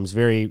platforms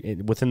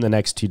within the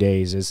next 2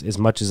 days as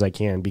much as I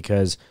can,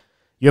 because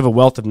you have a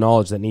wealth of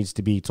knowledge that needs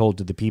to be told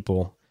to the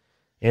people.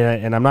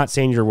 And I'm not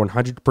saying you're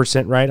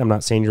 100% right. I'm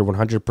not saying you're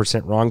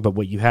 100% wrong, but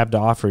what you have to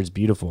offer is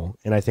beautiful.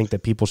 And I think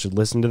that people should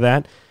listen to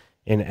that.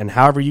 And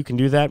however you can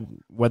do that,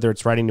 whether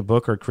it's writing a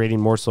book or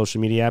creating more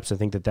social media apps, I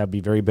think that would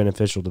be very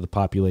beneficial to the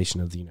population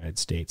of the United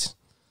States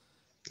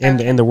and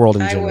the world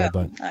in general.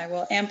 But I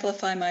will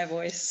amplify my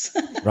voice.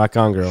 Rock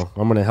on, girl.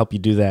 I'm going to help you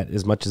do that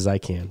as much as I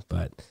can.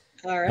 But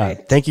all right.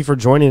 Thank you for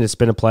joining. It's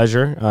been a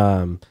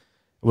pleasure.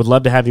 Would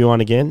love to have you on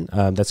again.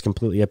 That's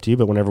completely up to you.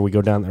 But whenever we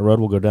go down that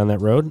road, we'll go down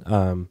that road.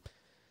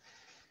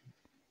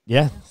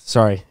 Yeah,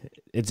 sorry.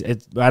 I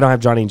don't have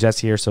Johnny and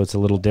Jesse here, so it's a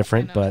little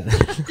different, but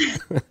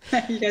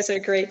you guys are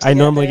great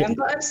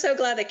together. I'm so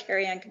glad that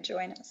Carrie Ann could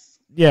join us.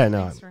 Yeah,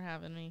 no. Thanks for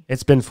having me.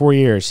 It's been 4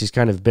 years. She's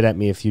kind of bit at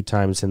me a few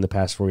times in the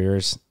past 4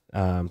 years.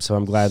 So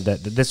I'm glad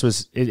that this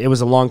was it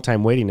was a long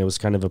time waiting. It was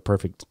kind of a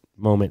perfect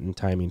moment and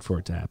timing for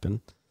it to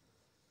happen.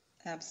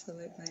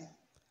 Absolutely.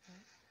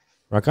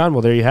 Rock on.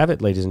 Well, there you have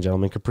it, ladies and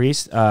gentlemen.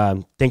 Caprice,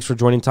 thanks for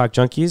joining Talk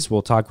Junkies.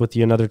 We'll talk with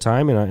you another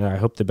time, and I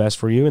hope the best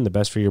for you and the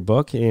best for your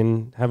book,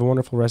 and have a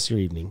wonderful rest of your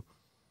evening.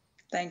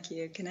 Thank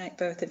you. Good night,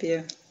 both of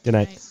you. Good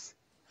night.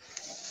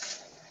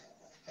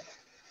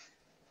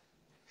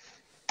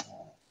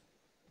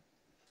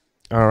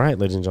 All right,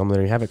 ladies and gentlemen,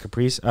 there you have it,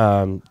 Caprice.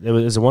 It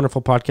was a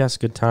wonderful podcast,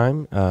 good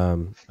time.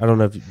 I don't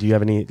know do you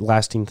have any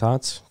lasting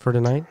thoughts for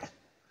tonight?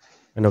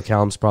 I know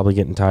Callum's probably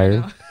getting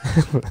tired.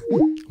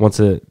 wants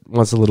a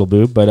little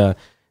boob, but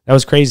that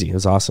was crazy. It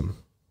was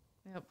awesome.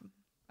 Yep.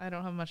 I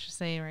don't have much to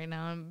say right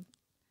now.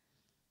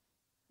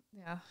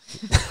 Yeah.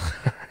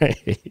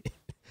 Right.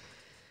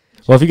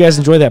 Well, if you guys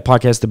enjoy that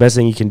podcast, the best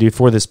thing you can do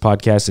for this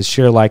podcast is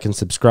share, like, and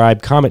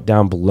subscribe. Comment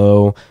down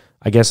below.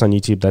 I guess on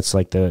YouTube, that's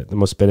like the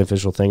most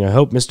beneficial thing. I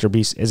hope Mr.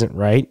 Beast isn't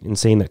right in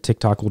saying that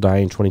TikTok will die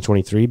in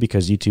 2023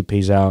 because YouTube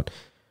pays out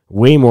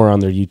way more on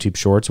their YouTube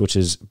Shorts, which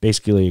is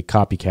basically a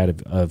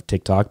copycat of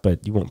TikTok,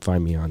 but you won't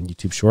find me on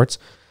YouTube Shorts.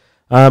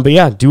 But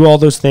yeah, do all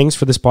those things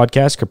for this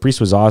podcast. Caprice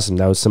was awesome.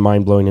 That was some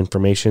mind-blowing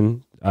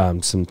information,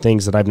 some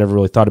things that I've never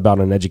really thought about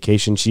in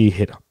education. She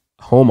hit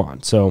home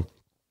on. So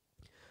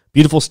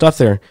beautiful stuff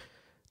there.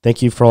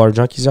 Thank you for all our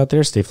junkies out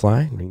there. Stay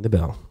fly and ring the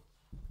bell.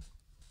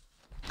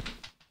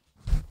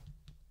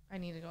 I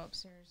need to go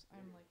upstairs.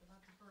 I'm like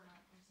about to burn out.